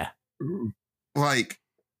yeah, like,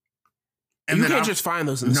 and you can't just find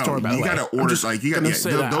those in the store. By the way, you gotta order. Like you got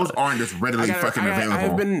those aren't just readily fucking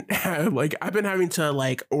available. I've been having to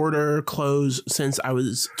like order clothes since I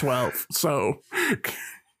was 12. So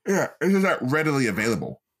yeah, it's just not readily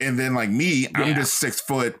available. And then like me, I'm just 6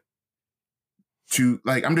 foot.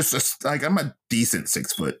 I'm a decent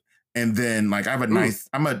 6 foot, and then like I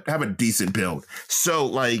have have a decent build. So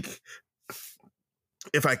like,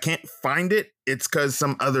 if I can't find it, it's because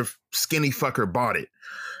some other skinny fucker bought it,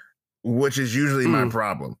 which is usually my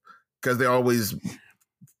problem. Because they always,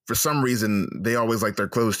 for some reason, they always like their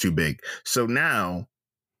clothes too big. So now,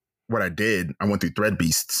 what I did, I went through Thread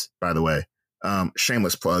Beasts, by the way.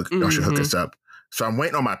 Shameless plug. Y'all should hook us up. So I'm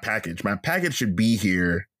waiting on my package. My package should be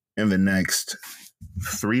here in the next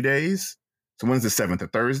 3 days. So when's the 7th? A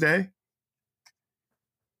Thursday?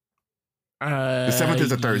 The 7th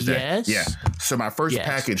is a Thursday. Yes. Yeah. So my first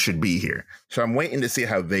package should be here. So I'm waiting to see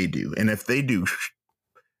how they do. And if they do,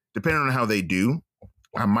 depending on how they do,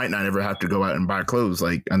 I might not ever have to go out and buy clothes,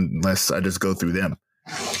 like unless I just go through them.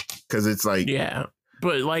 Because it's like, yeah.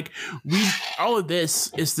 But like all of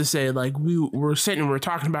this is to say, like we're sitting and we're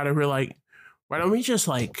talking about it. We're like, why don't we just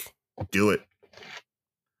like do it?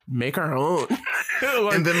 Make our own.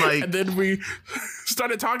 And then we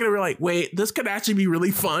started talking and we're like, wait, this could actually be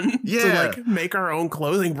really fun to like make our own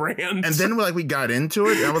clothing brand. And then we got into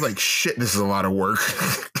it. And I was like, shit, this is a lot of work.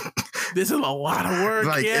 This is a lot of work.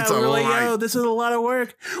 Like, yeah, it's a lot. Like, yo, this is a lot of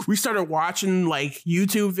work. We started watching like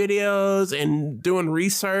YouTube videos and doing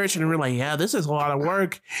research, and we're like, yeah, this is a lot of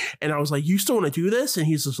work. And I was like, you still want to do this? And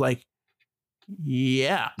he's just like,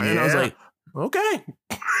 yeah. And I was like, okay.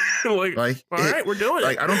 like all right, we're doing it.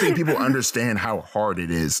 Like, I don't think people understand how hard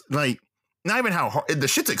it is. Like, not even how hard. The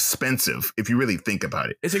shit's expensive if you really think about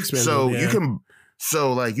it. It's expensive. So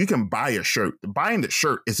you can buy a shirt. Buying the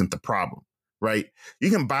shirt isn't the problem. Right?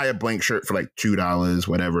 You can buy a blank shirt for like $2,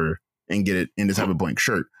 whatever, and get it and just have a blank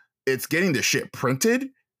shirt. It's getting the shit printed,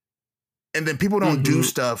 and then people don't do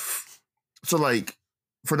stuff. So like,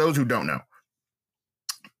 for those who don't know,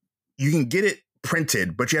 you can get it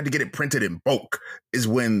printed, but you have to get it printed in bulk is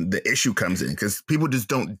when the issue comes in, because people just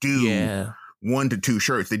don't do 1 to 2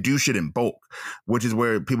 shirts. They do shit in bulk, which is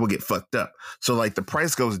where people get fucked up. So like the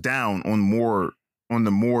price goes down on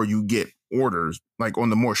the more you get orders, like on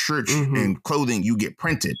the more shirts and clothing you get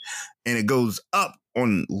printed, and it goes up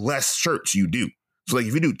on less shirts you do. So like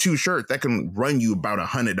if you do 2 shirts, that can run you about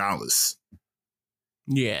 $100.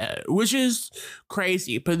 Yeah, which is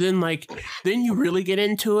crazy. But then you really get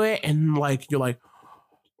into it, and like you're like,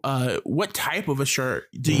 what type of a shirt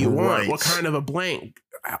do you want? Right. What kind of a blank?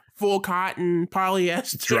 Full cotton,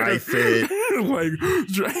 polyester, dry fit,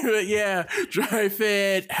 dry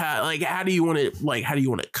fit. How do you want it? Like, how do you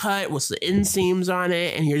want it cut? What's the inseams on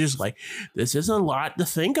it? And you're just like, this is a lot to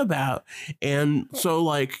think about. And so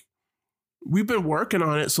like, we've been working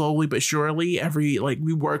on it slowly but surely.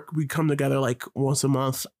 We come together like once a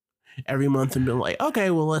month, every month, and been like,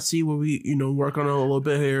 okay, well, let's see what we, work on a little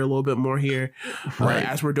bit here, a little bit more here,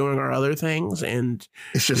 as we're doing our other things. And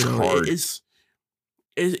it's just hard.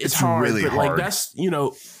 It's hard, really but hard. like that's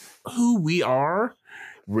who we are,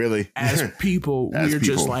 really as people.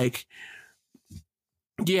 Just like,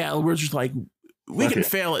 we're just like, we can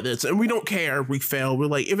fail at this, and we don't care if we fail. We're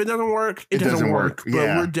like, if it doesn't work, it doesn't work.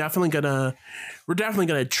 But we're definitely gonna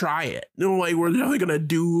try it. Like, we're definitely gonna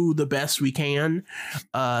do the best we can,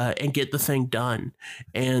 and get the thing done.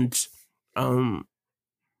 And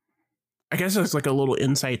I guess that's like a little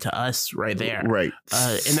insight to us right there. Right.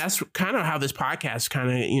 And that's kind of how this podcast kind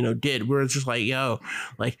of, did. We're just like, yo,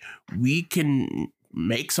 like we can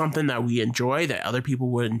make something that we enjoy, that other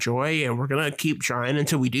people would enjoy, and we're going to keep trying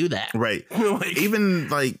until we do that. Right. even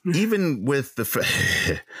with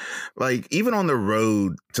the, even on the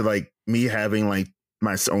road to like me having like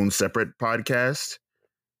my own separate podcast,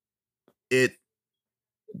 it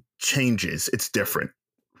changes. It's different.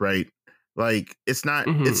 Right. Like, it's not,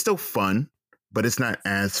 it's still fun, but it's not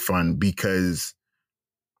as fun because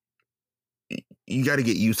you got to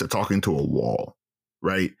get used to talking to a wall,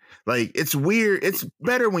 right? Like, it's weird. It's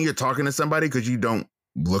better when you're talking to somebody because you don't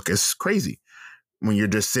look as crazy when you're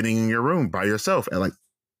just sitting in your room by yourself at like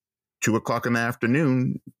 2:00 in the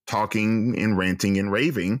afternoon, talking and ranting and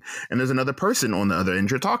raving, and there's another person on the other end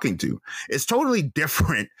you're talking to. It's totally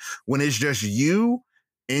different when it's just you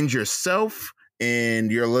and yourself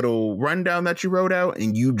and your little rundown that you wrote out,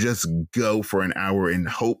 and you just go for an hour and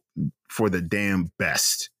hope for the damn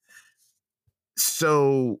best.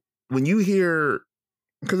 So when you hear,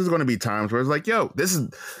 because there's going to be times where it's like, yo,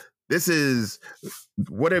 this is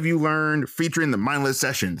what have you learned featuring the mindless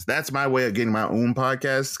sessions. That's my way of getting my own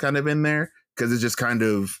podcast kind of in there, because it's just kind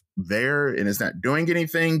of there and it's not doing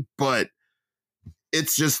anything, but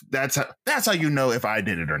it's just, that's how you know if I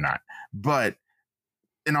did it or not. But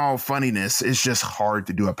in all funniness, it's just hard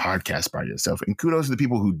to do a podcast by yourself. And kudos to the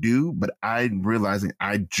people who do, but I'm realizing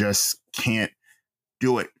I just can't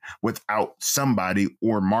do it without somebody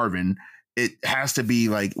or Marvin. It has to be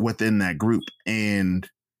like within that group. And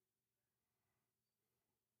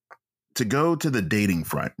to go to the dating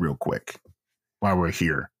front real quick while we're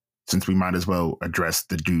here, since we might as well address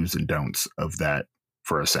the do's and don'ts of that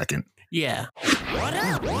for a second. Yeah.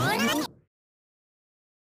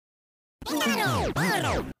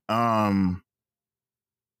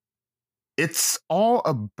 It's all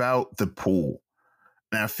about the pool.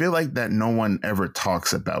 And I feel like that no one ever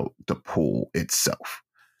talks about the pool itself,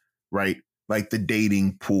 right? Like the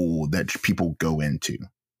dating pool that people go into.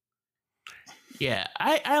 Yeah,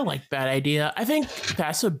 I like that idea. I think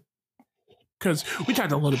that's because we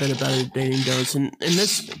talked a little bit about dating don'ts, and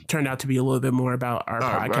this turned out to be a little bit more about our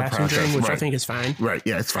podcasting journey, which right. I think is fine. Right,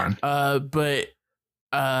 yeah, it's fine. But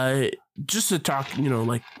just to talk,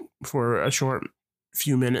 like for a short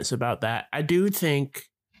few minutes about that, I do think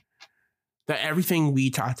that everything we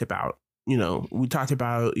talked about,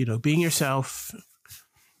 being yourself,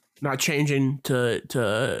 not changing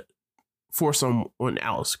to for someone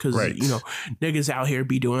else, because right. Niggas out here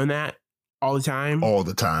be doing that all the time,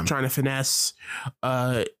 trying to finesse,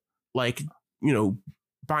 buying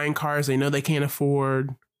cars they know they can't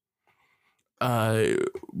afford,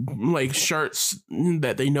 like shirts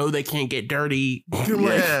that they know they can't get dirty,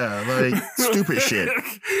 like stupid shit,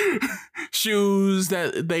 shoes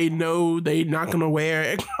that they know they not gonna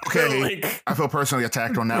wear. Okay, I feel personally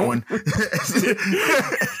attacked on that one.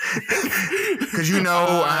 Because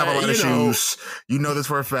I have a lot of shoes. You know this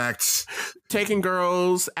for a fact. Taking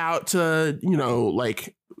girls out to,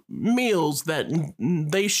 meals that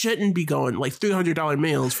they shouldn't be going, like $300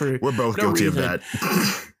 meals for. We're both no guilty reason. of that.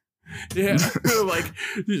 Yeah,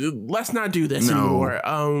 let's not do this anymore.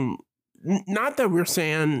 Not that we're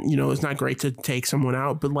saying, it's not great to take someone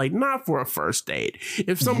out, but not for a first date.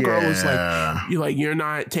 If some girl was you're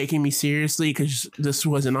not taking me seriously because this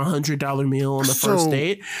wasn't $100 meal on the first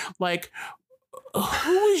date,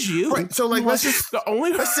 who is you? Right. So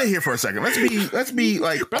let's sit here for a second. Let's be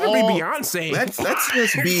like better be Beyonce. Let's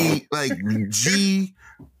just be like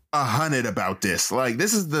G100 about this.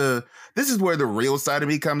 This is where the real side of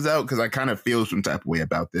me comes out, because I kind of feel some type of way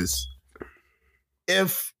about this.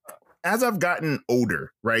 As I've gotten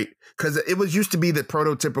older, right? Because it was used to be the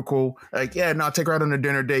prototypical, take her out on a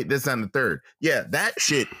dinner date, this and the third. Yeah, that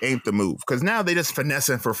shit ain't the move. Because now they just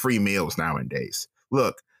finessing for free meals nowadays.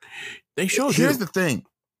 Look, here's the thing.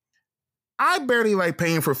 I barely like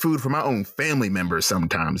paying for food for my own family members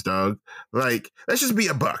sometimes, dog. Let's just be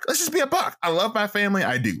a buck. I love my family.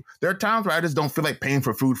 I do. There are times where I just don't feel like paying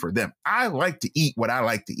for food for them. I like to eat what I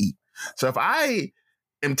like to eat. So if I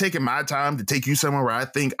am taking my time to take you somewhere where I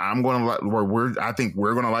think I'm going to I think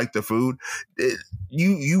we're going to like the food,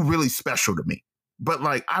 you really special to me. But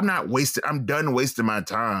I'm done wasting my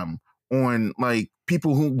time on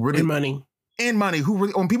people who really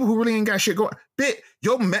on people who really ain't got shit going.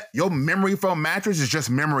 Your memory foam mattress is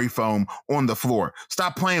just memory foam on the floor.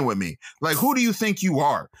 Stop playing with me. Who do you think you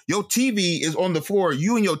are? Your TV is on the floor.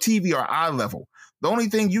 You and your TV are eye level. The only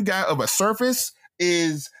thing you got of a surface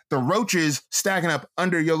is the roaches stacking up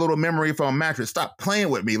under your little memory foam mattress. Stop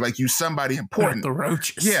playing with me like you somebody important. Not the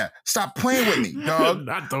roaches. Yeah, stop playing with me, dog.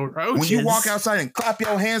 Not the roaches. When you walk outside and clap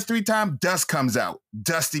your hands 3 times, dust comes out.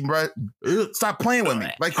 Dusty, bro. Stop playing with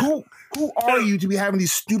me. Who are you to be having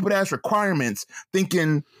these stupid ass requirements,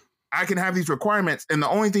 thinking I can have these requirements, and the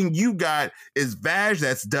only thing you got is vag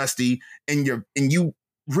that's dusty, and you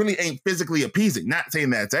really ain't physically appeasing. Not saying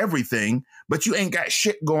that's everything, but you ain't got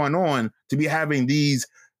shit going on to be having these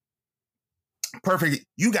perfect.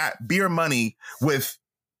 You got beer money with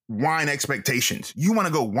wine expectations. You want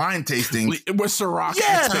to go wine tasting with Ciroc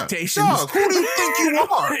expectations. Dog, who do you think you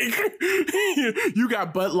are? You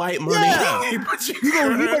got Bud Light money. Yeah. You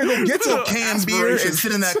better go get your canned beer and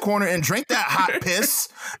sit in that corner and drink that hot piss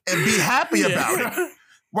and be happy about it.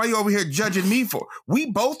 Why are you over here judging me for? We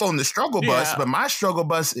both on the struggle bus, but my struggle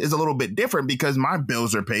bus is a little bit different because my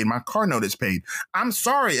bills are paid, my car note is paid. I'm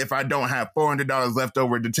sorry if I don't have $400 left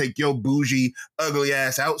over to take your bougie, ugly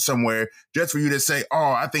ass out somewhere just for you to say,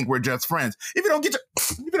 oh, I think we're just friends. If you don't get your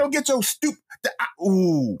you don't get your stupid.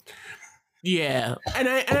 Ooh. Yeah, and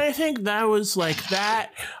I think that was like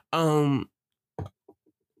that. I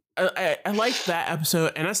liked that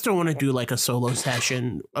episode, and I still want to do like a solo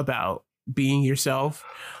session about being yourself.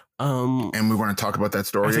 And we want to talk about that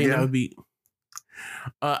story I think again. that would be.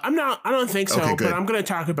 I don't think so, Okay, but I'm going to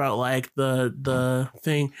talk about like the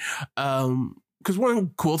thing. Because one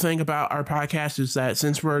cool thing about our podcast is that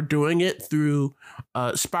since we're doing it through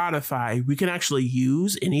Spotify, we can actually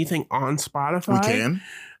use anything on Spotify. We can.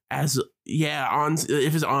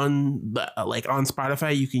 If it's on like on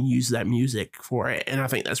Spotify, you can use that music for it, and I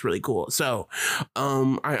think that's really cool. So,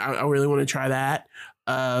 I really want to try that.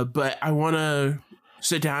 But I want to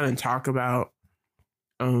sit down and talk about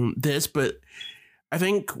this. But I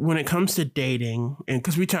think when it comes to dating, and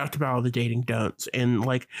because we talked about all the dating don'ts, and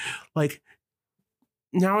like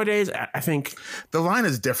nowadays, I think the line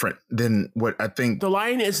is different than what I think. The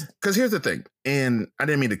line is because here's the thing, and I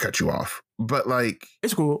didn't mean to cut you off, but like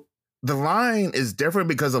it's cool. The line is different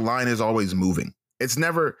because the line is always moving. It's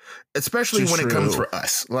never, especially when it comes for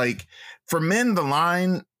us. Like for men, the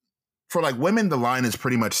line, for like women, the line is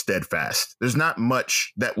pretty much steadfast. There's not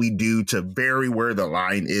much that we do to vary where the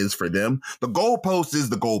line is for them. The goalpost is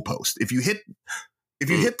the goalpost. If you hit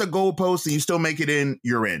the goalpost and you still make it in,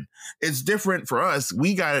 you're in. It's different for us.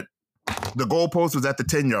 We got the goalpost was at the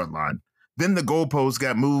 10-yard line. Then the goalpost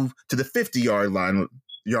got moved to the 50-yard line.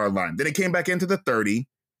 Then it came back into the 30.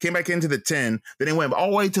 Came back into the 10, then it went all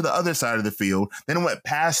the way to the other side of the field. Then it went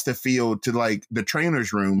past the field to like the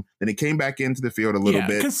trainer's room. Then it came back into the field a little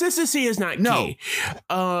bit. Consistency is not key.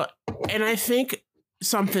 And I think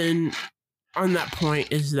something on that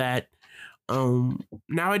point is that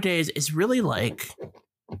nowadays it's really like,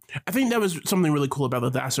 I think that was something really cool about the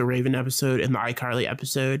That's So Raven episode and the iCarly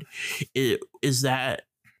episode is that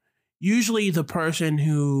usually the person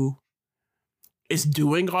who is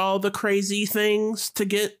doing all the crazy things to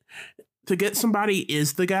get somebody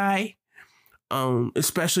is the guy.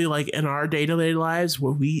 Especially like in our day-to-day lives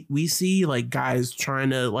where we see like guys trying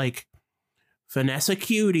to like finesse a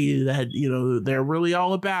cutie that, you know, they're really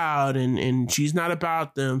all about and she's not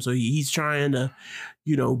about them. So he's trying to,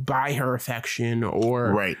 you know, buy her affection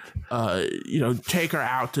or, right. You know, take her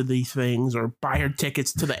out to these things or buy her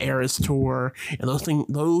tickets to the Eras tour. And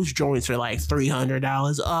those joints are like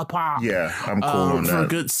 $300 a pop. Yeah, I'm cool on that. For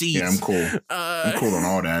good seats. Yeah, I'm cool. I'm cool on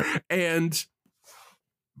all that. And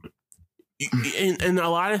a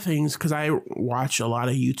lot of things, because I watch a lot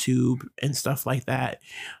of YouTube and stuff like that,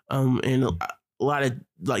 and a lot of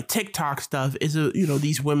like TikTok stuff is, you know,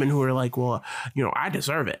 these women who are like, well, you know, I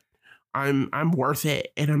deserve it. I'm worth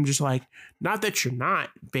it. And I'm just like, not that you're not,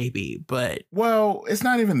 baby, but well, it's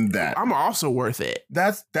not even that. I'm also worth it.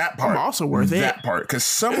 That's that part. I'm also worth it. That part. Because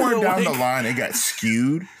somewhere down the line, it got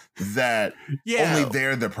skewed that only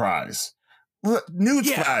they're the prize.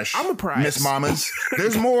 Newsflash, I'm a prize. Miss Mamas.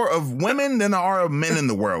 There's more of women than there are of men in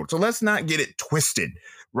the world. So let's not get it twisted,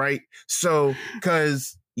 right? So,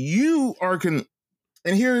 because you are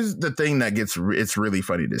and here's the thing that it's really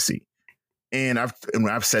funny to see. And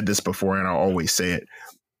I've said this before, and I'll always say it.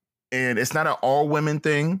 And it's not an all women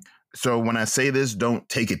thing. So when I say this, don't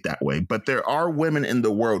take it that way. But there are women in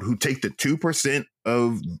the world who take the 2%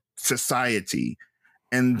 of society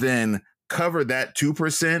and then cover that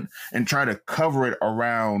 2% and try to cover it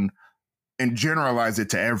around and generalize it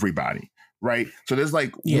to everybody. Right. So there's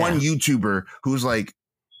like one YouTuber who's like,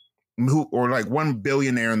 or like one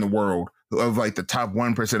billionaire in the world of like the top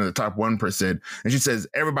 1% of the top 1%. And she says,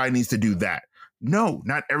 everybody needs to do that. No,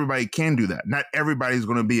 not everybody can do that. Not everybody's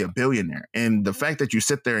going to be a billionaire. And the fact that you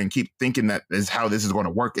sit there and keep thinking that is how this is going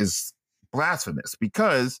to work is blasphemous,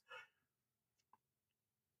 because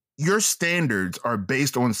your standards are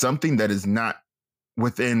based on something that is not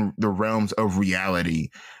within the realms of reality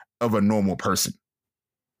of a normal person,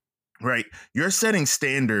 right? You're setting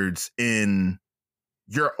standards in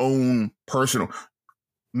your own personal.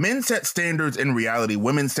 Men set standards in reality.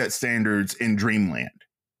 Women set standards in dreamland.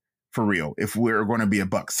 For real, if we're going to be a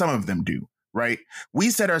buck, some of them do, right? We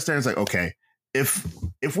set our standards like, okay, if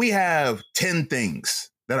we have 10 things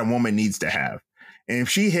that a woman needs to have, and if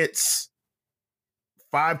she hits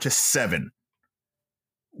 5 to 7,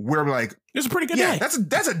 we're like, it's a pretty good day. That's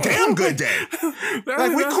a damn good day.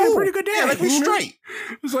 Like we cool, a pretty good day. Yeah, like we straight.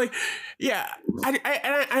 It's like, yeah,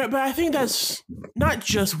 but I think that's not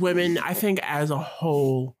just women. I think as a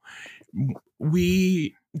whole,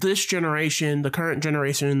 this generation, the current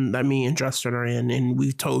generation that me and Justin are in, and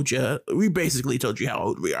we basically told you how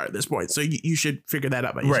old we are at this point. So you should figure that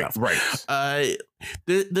out by yourself. Right.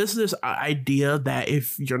 This idea that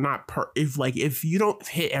if you're not, if you don't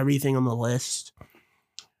hit everything on the list,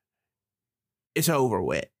 it's over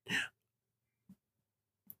with.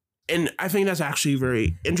 And I think that's actually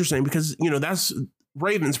very interesting because, you know, that's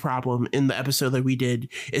Raven's problem in the episode that we did,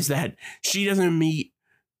 is that she doesn't meet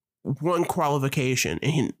one qualification.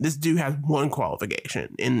 And this dude has one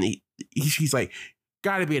qualification. And she's like,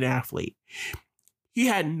 gotta be an athlete. He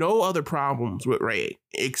had no other problems with Ray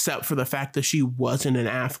except for the fact that she wasn't an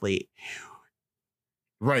athlete.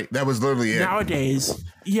 Right. That was literally it. Nowadays,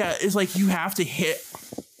 yeah, it's like you have to hit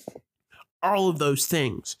all of those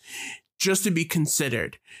things just to be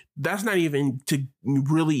considered. That's not even to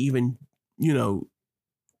really even, you know,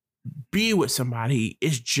 be with somebody.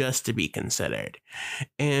 It's just to be considered.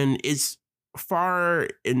 And it's far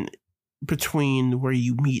in between where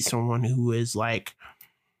you meet someone who is like,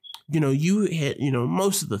 you know, you hit, you know,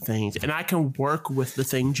 most of the things, and I can work with the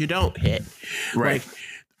things you don't hit. Right. Like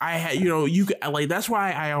I had, you know, you like, that's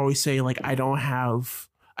why I always say, like, I don't have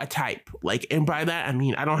a type. Like, and by that, I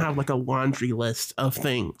mean, I don't have like a laundry list of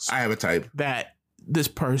things. I have a type that this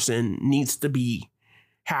person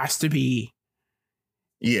has to be.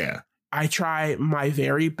 Yeah. I try my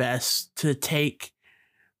very best to take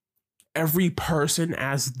every person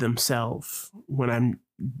as themselves when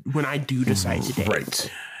I do decide to date.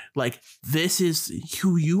 Right. Like, this is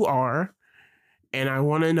who you are, and I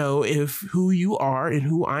want to know if who you are and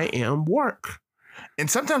who I am work. And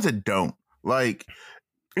sometimes it don't. Like,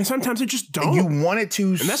 and sometimes it just don't. And you want it to,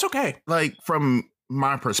 and that's okay. Like, from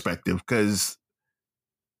my perspective, because,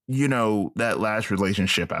 you know, that last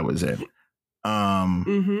relationship I was in,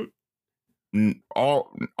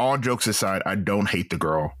 all jokes aside, I don't hate the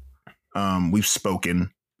girl. We've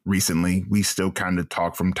spoken recently. We still kind of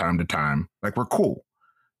talk from time to time. Like, we're cool.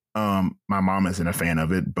 My mom isn't a fan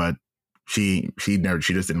of it, but she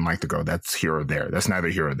just didn't like the girl. That's here or there. That's neither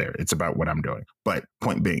here or there. It's about what I'm doing. But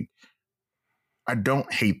point being, I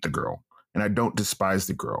don't hate the girl and I don't despise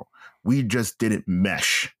the girl. We just didn't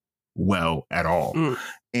mesh well at all.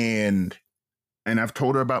 And I've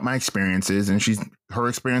told her about my experiences, and her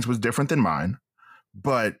experience was different than mine,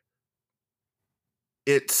 but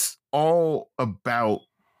it's all about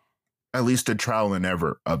at least the trial and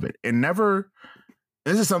error of it. And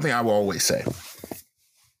this is something I will always say,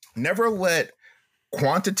 never let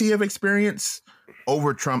quantity of experience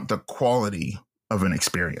over trump the quality of an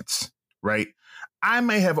experience, right? I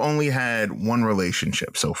may have only had one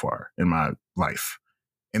relationship so far in my life,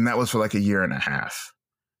 and that was for like a year and a half.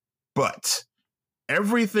 But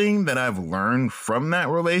everything that I've learned from that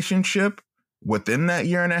relationship within that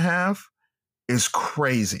year and a half is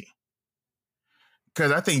crazy.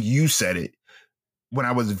 Because I think you said it when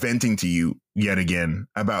I was venting to you yet again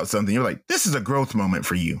about something. You're like, this is a growth moment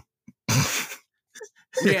for you.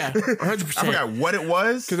 Yeah, 100%. I forgot what it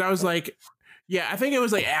was. Because I was like, yeah, I think it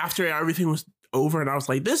was like after everything was over, and I was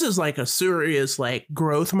like, this is like a serious like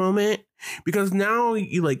growth moment. Because now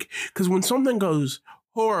you like, because when something goes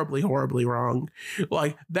horribly wrong,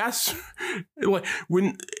 like that's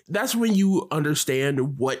when you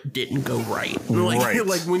understand what didn't go right. Like,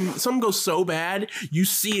 like when something goes so bad, you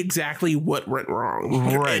see exactly what went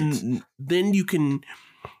wrong, right? And then you can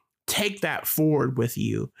take that forward with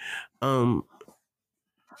you. And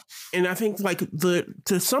I think like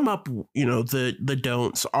to sum up, you know, the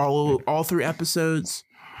don'ts all through episodes,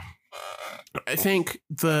 I think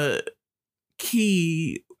the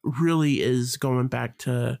key really is going back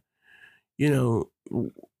to, you know,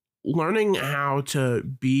 learning how to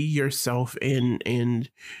be yourself and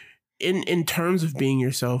in terms of being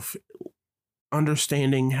yourself,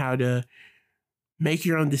 understanding how to make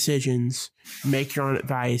your own decisions, make your own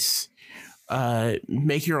advice,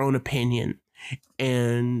 make your own opinion,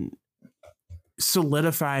 and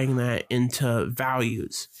solidifying that into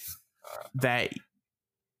values that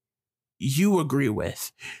you agree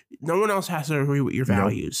with. No one else has to agree with your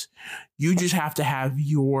values. Nope. You just have to have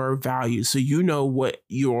your values, so you know what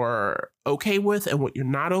you're okay with and what you're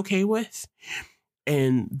not okay with,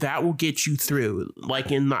 and that will get you through.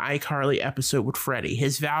 Like in the iCarly episode with Freddie,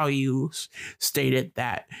 his values stated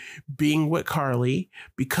that being with Carly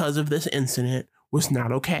because of this incident was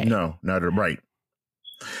not okay. No, not right.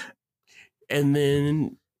 And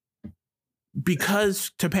then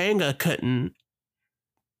because Topanga couldn't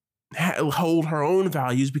hold her own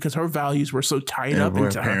values because her values were so tied up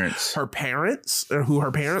into her parents, or who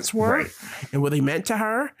her parents were, right, and what they meant to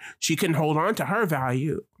her, she couldn't hold on to her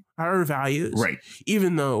values, right?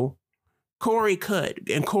 Even though Corey could,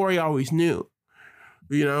 and Corey always knew,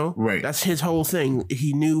 you know, right? That's his whole thing.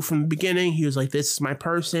 He knew from the beginning. He was like, "This is my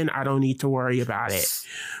person. I don't need to worry about it."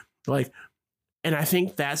 Like, and I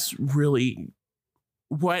think that's really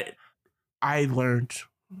what I learned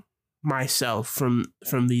myself from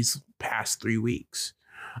these past 3 weeks.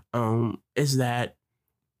 is that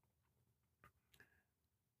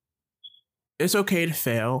it's okay to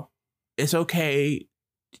fail. It's okay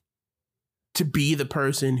to be the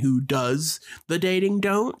person who does the dating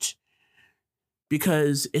don't,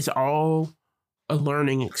 because it's all a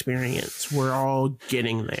learning experience. We're all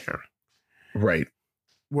getting there. Right.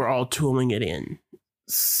 We're all tooling it in.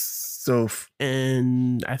 So,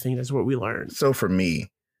 and I think that's what we learned. So for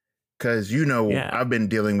me, because, I've been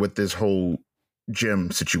dealing with this whole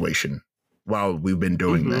gym situation while we've been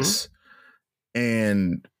doing this.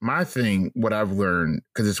 And my thing, what I've learned,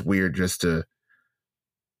 because it's weird just to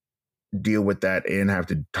deal with that and have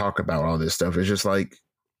to talk about all this stuff, is just like,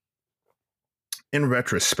 in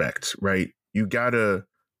retrospect, right?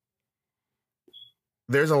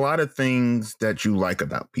 There's a lot of things that you like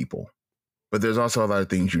about people, but there's also a lot of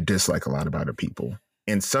things you dislike a lot about other people.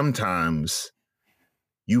 And sometimes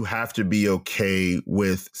you have to be okay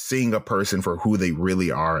with seeing a person for who they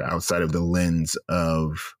really are outside of the lens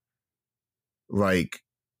of like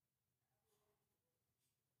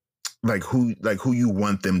who you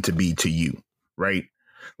want them to be to you, right?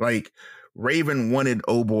 Like Raven wanted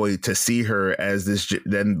Oh Boy to see her as this,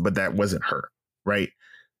 but that wasn't her, right?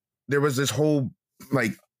 There was this whole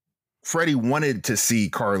like Freddie wanted to see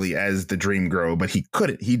Carly as the dream girl, but he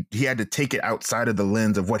couldn't. He had to take it outside of the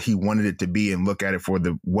lens of what he wanted it to be and look at it for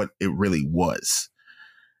what it really was,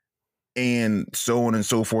 and so on and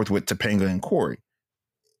so forth with Topanga and Corey.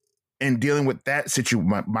 And dealing with that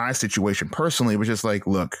my situation personally was just like,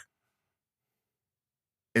 look,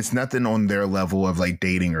 it's nothing on their level of like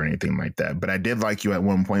dating or anything like that. But I did like you at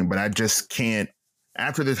one point, but I just can't,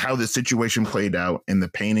 after this, how the situation played out and the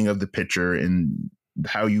painting of the picture and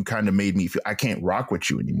how you kind of made me feel, I can't rock with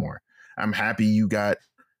you anymore. I'm happy you got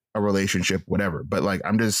a relationship, whatever. But like,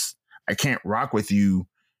 I can't rock with you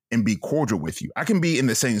and be cordial with you. I can be in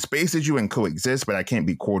the same space as you and coexist, but I can't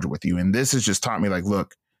be cordial with you. And this has just taught me like,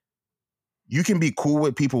 look, you can be cool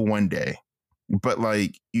with people one day, but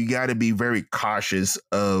like you got to be very cautious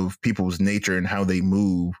of people's nature and how they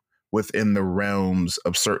move within the realms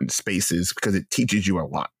of certain spaces, because it teaches you a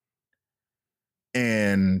lot.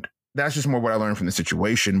 And that's just more what I learned from the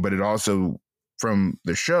situation. But it also, from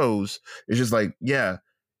the shows, it's just like, yeah,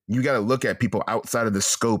 you got to look at people outside of the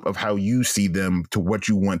scope of how you see them to what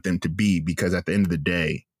you want them to be. Because at the end of the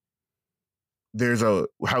day, there's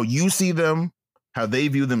how you see them, how they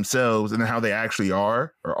view themselves, and then how they actually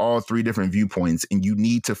are all three different viewpoints. And you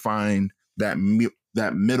need to find that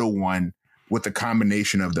middle one with a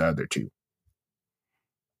combination of the other two.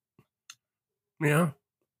 Yeah,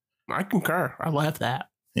 I concur. I love that.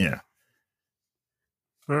 Yeah.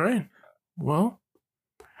 All right. Well,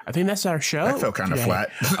 I think that's our show. That felt kind of flat.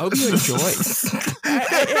 I hope you enjoyed.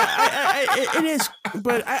 It is,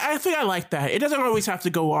 but I think I like that. It doesn't always have to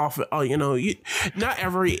go off. Not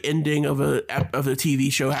every ending of a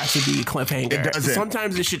TV show has to be a cliffhanger. It doesn't.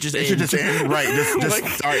 Sometimes it should just end. It should just end. Right.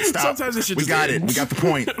 Just all right, stop. Sometimes it should we just got end. it. We got the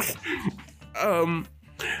point.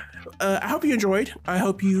 I hope you enjoyed. I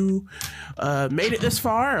hope you made it this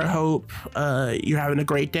far. I hope you're having a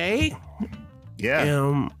great day.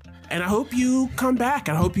 Yeah. And I hope you come back.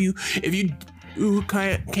 I hope if you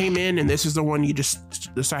came in and this is the one you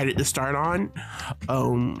just decided to start on,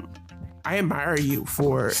 I admire you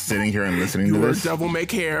for sitting here and listening to your this devil may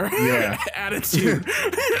care attitude.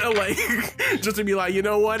 Like, just to be like, you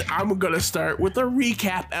know what? I'm going to start with a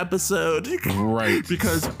recap episode. Right.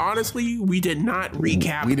 Because honestly, we did not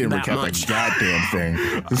recap We didn't that recap much. a goddamn thing.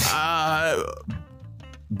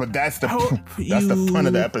 But that's the fun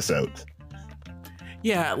of the episode.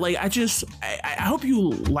 Yeah, like I hope you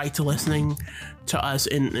like to listening to us,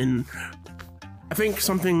 and I think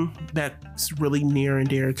something that's really near and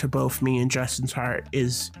dear to both me and Justin's heart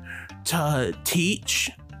is to teach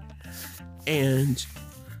and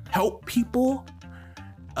help people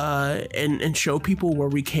and show people where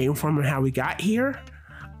we came from and how we got here.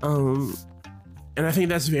 And I think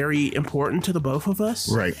that's very important to the both of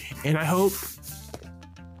us. Right. And I hope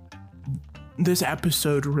this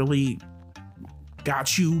episode really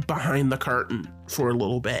got you behind the curtain for a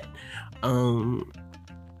little bit, to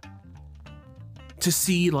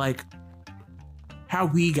see like how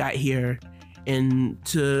we got here, and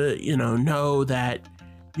to know that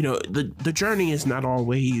the journey is not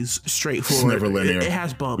always straightforward. It's never linear. It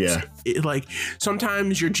has bumps. Yeah. Like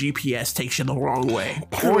sometimes your GPS takes you the wrong way,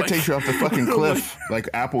 or it takes you off the fucking cliff like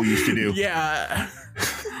Apple used to do. Yeah.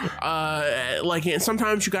 And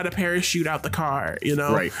sometimes you got to parachute out the car,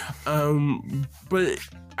 Right. But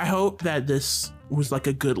I hope that this was like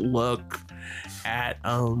a good look at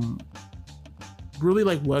really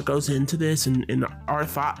like what goes into this and our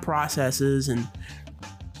thought processes and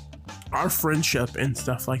our friendship and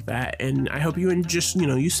stuff like that. And I hope you just,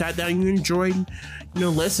 you sat down, you enjoyed,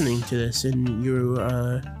 listening to this, and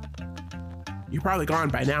you're probably gone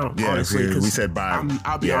by now. Yeah, honestly, we said bye.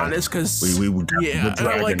 I'll be honest, because we're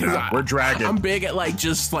dragging. We're dragging. I'm big at like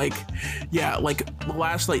just like the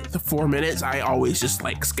last the 4 minutes. I always just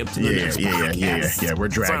skip to the next podcast. Yeah. We're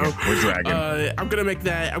dragging. We're dragging. I'm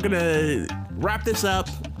gonna wrap this up.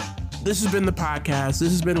 This has been the podcast. This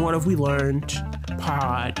has been What Have We Learned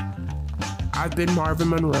Pod. I've been Marvin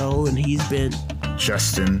Monroe, and he's been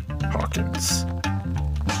Justin Hawkins.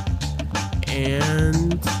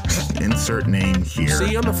 And insert name here.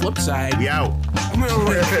 See you on the flip side. We out.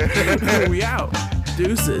 We out.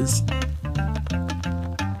 Deuces.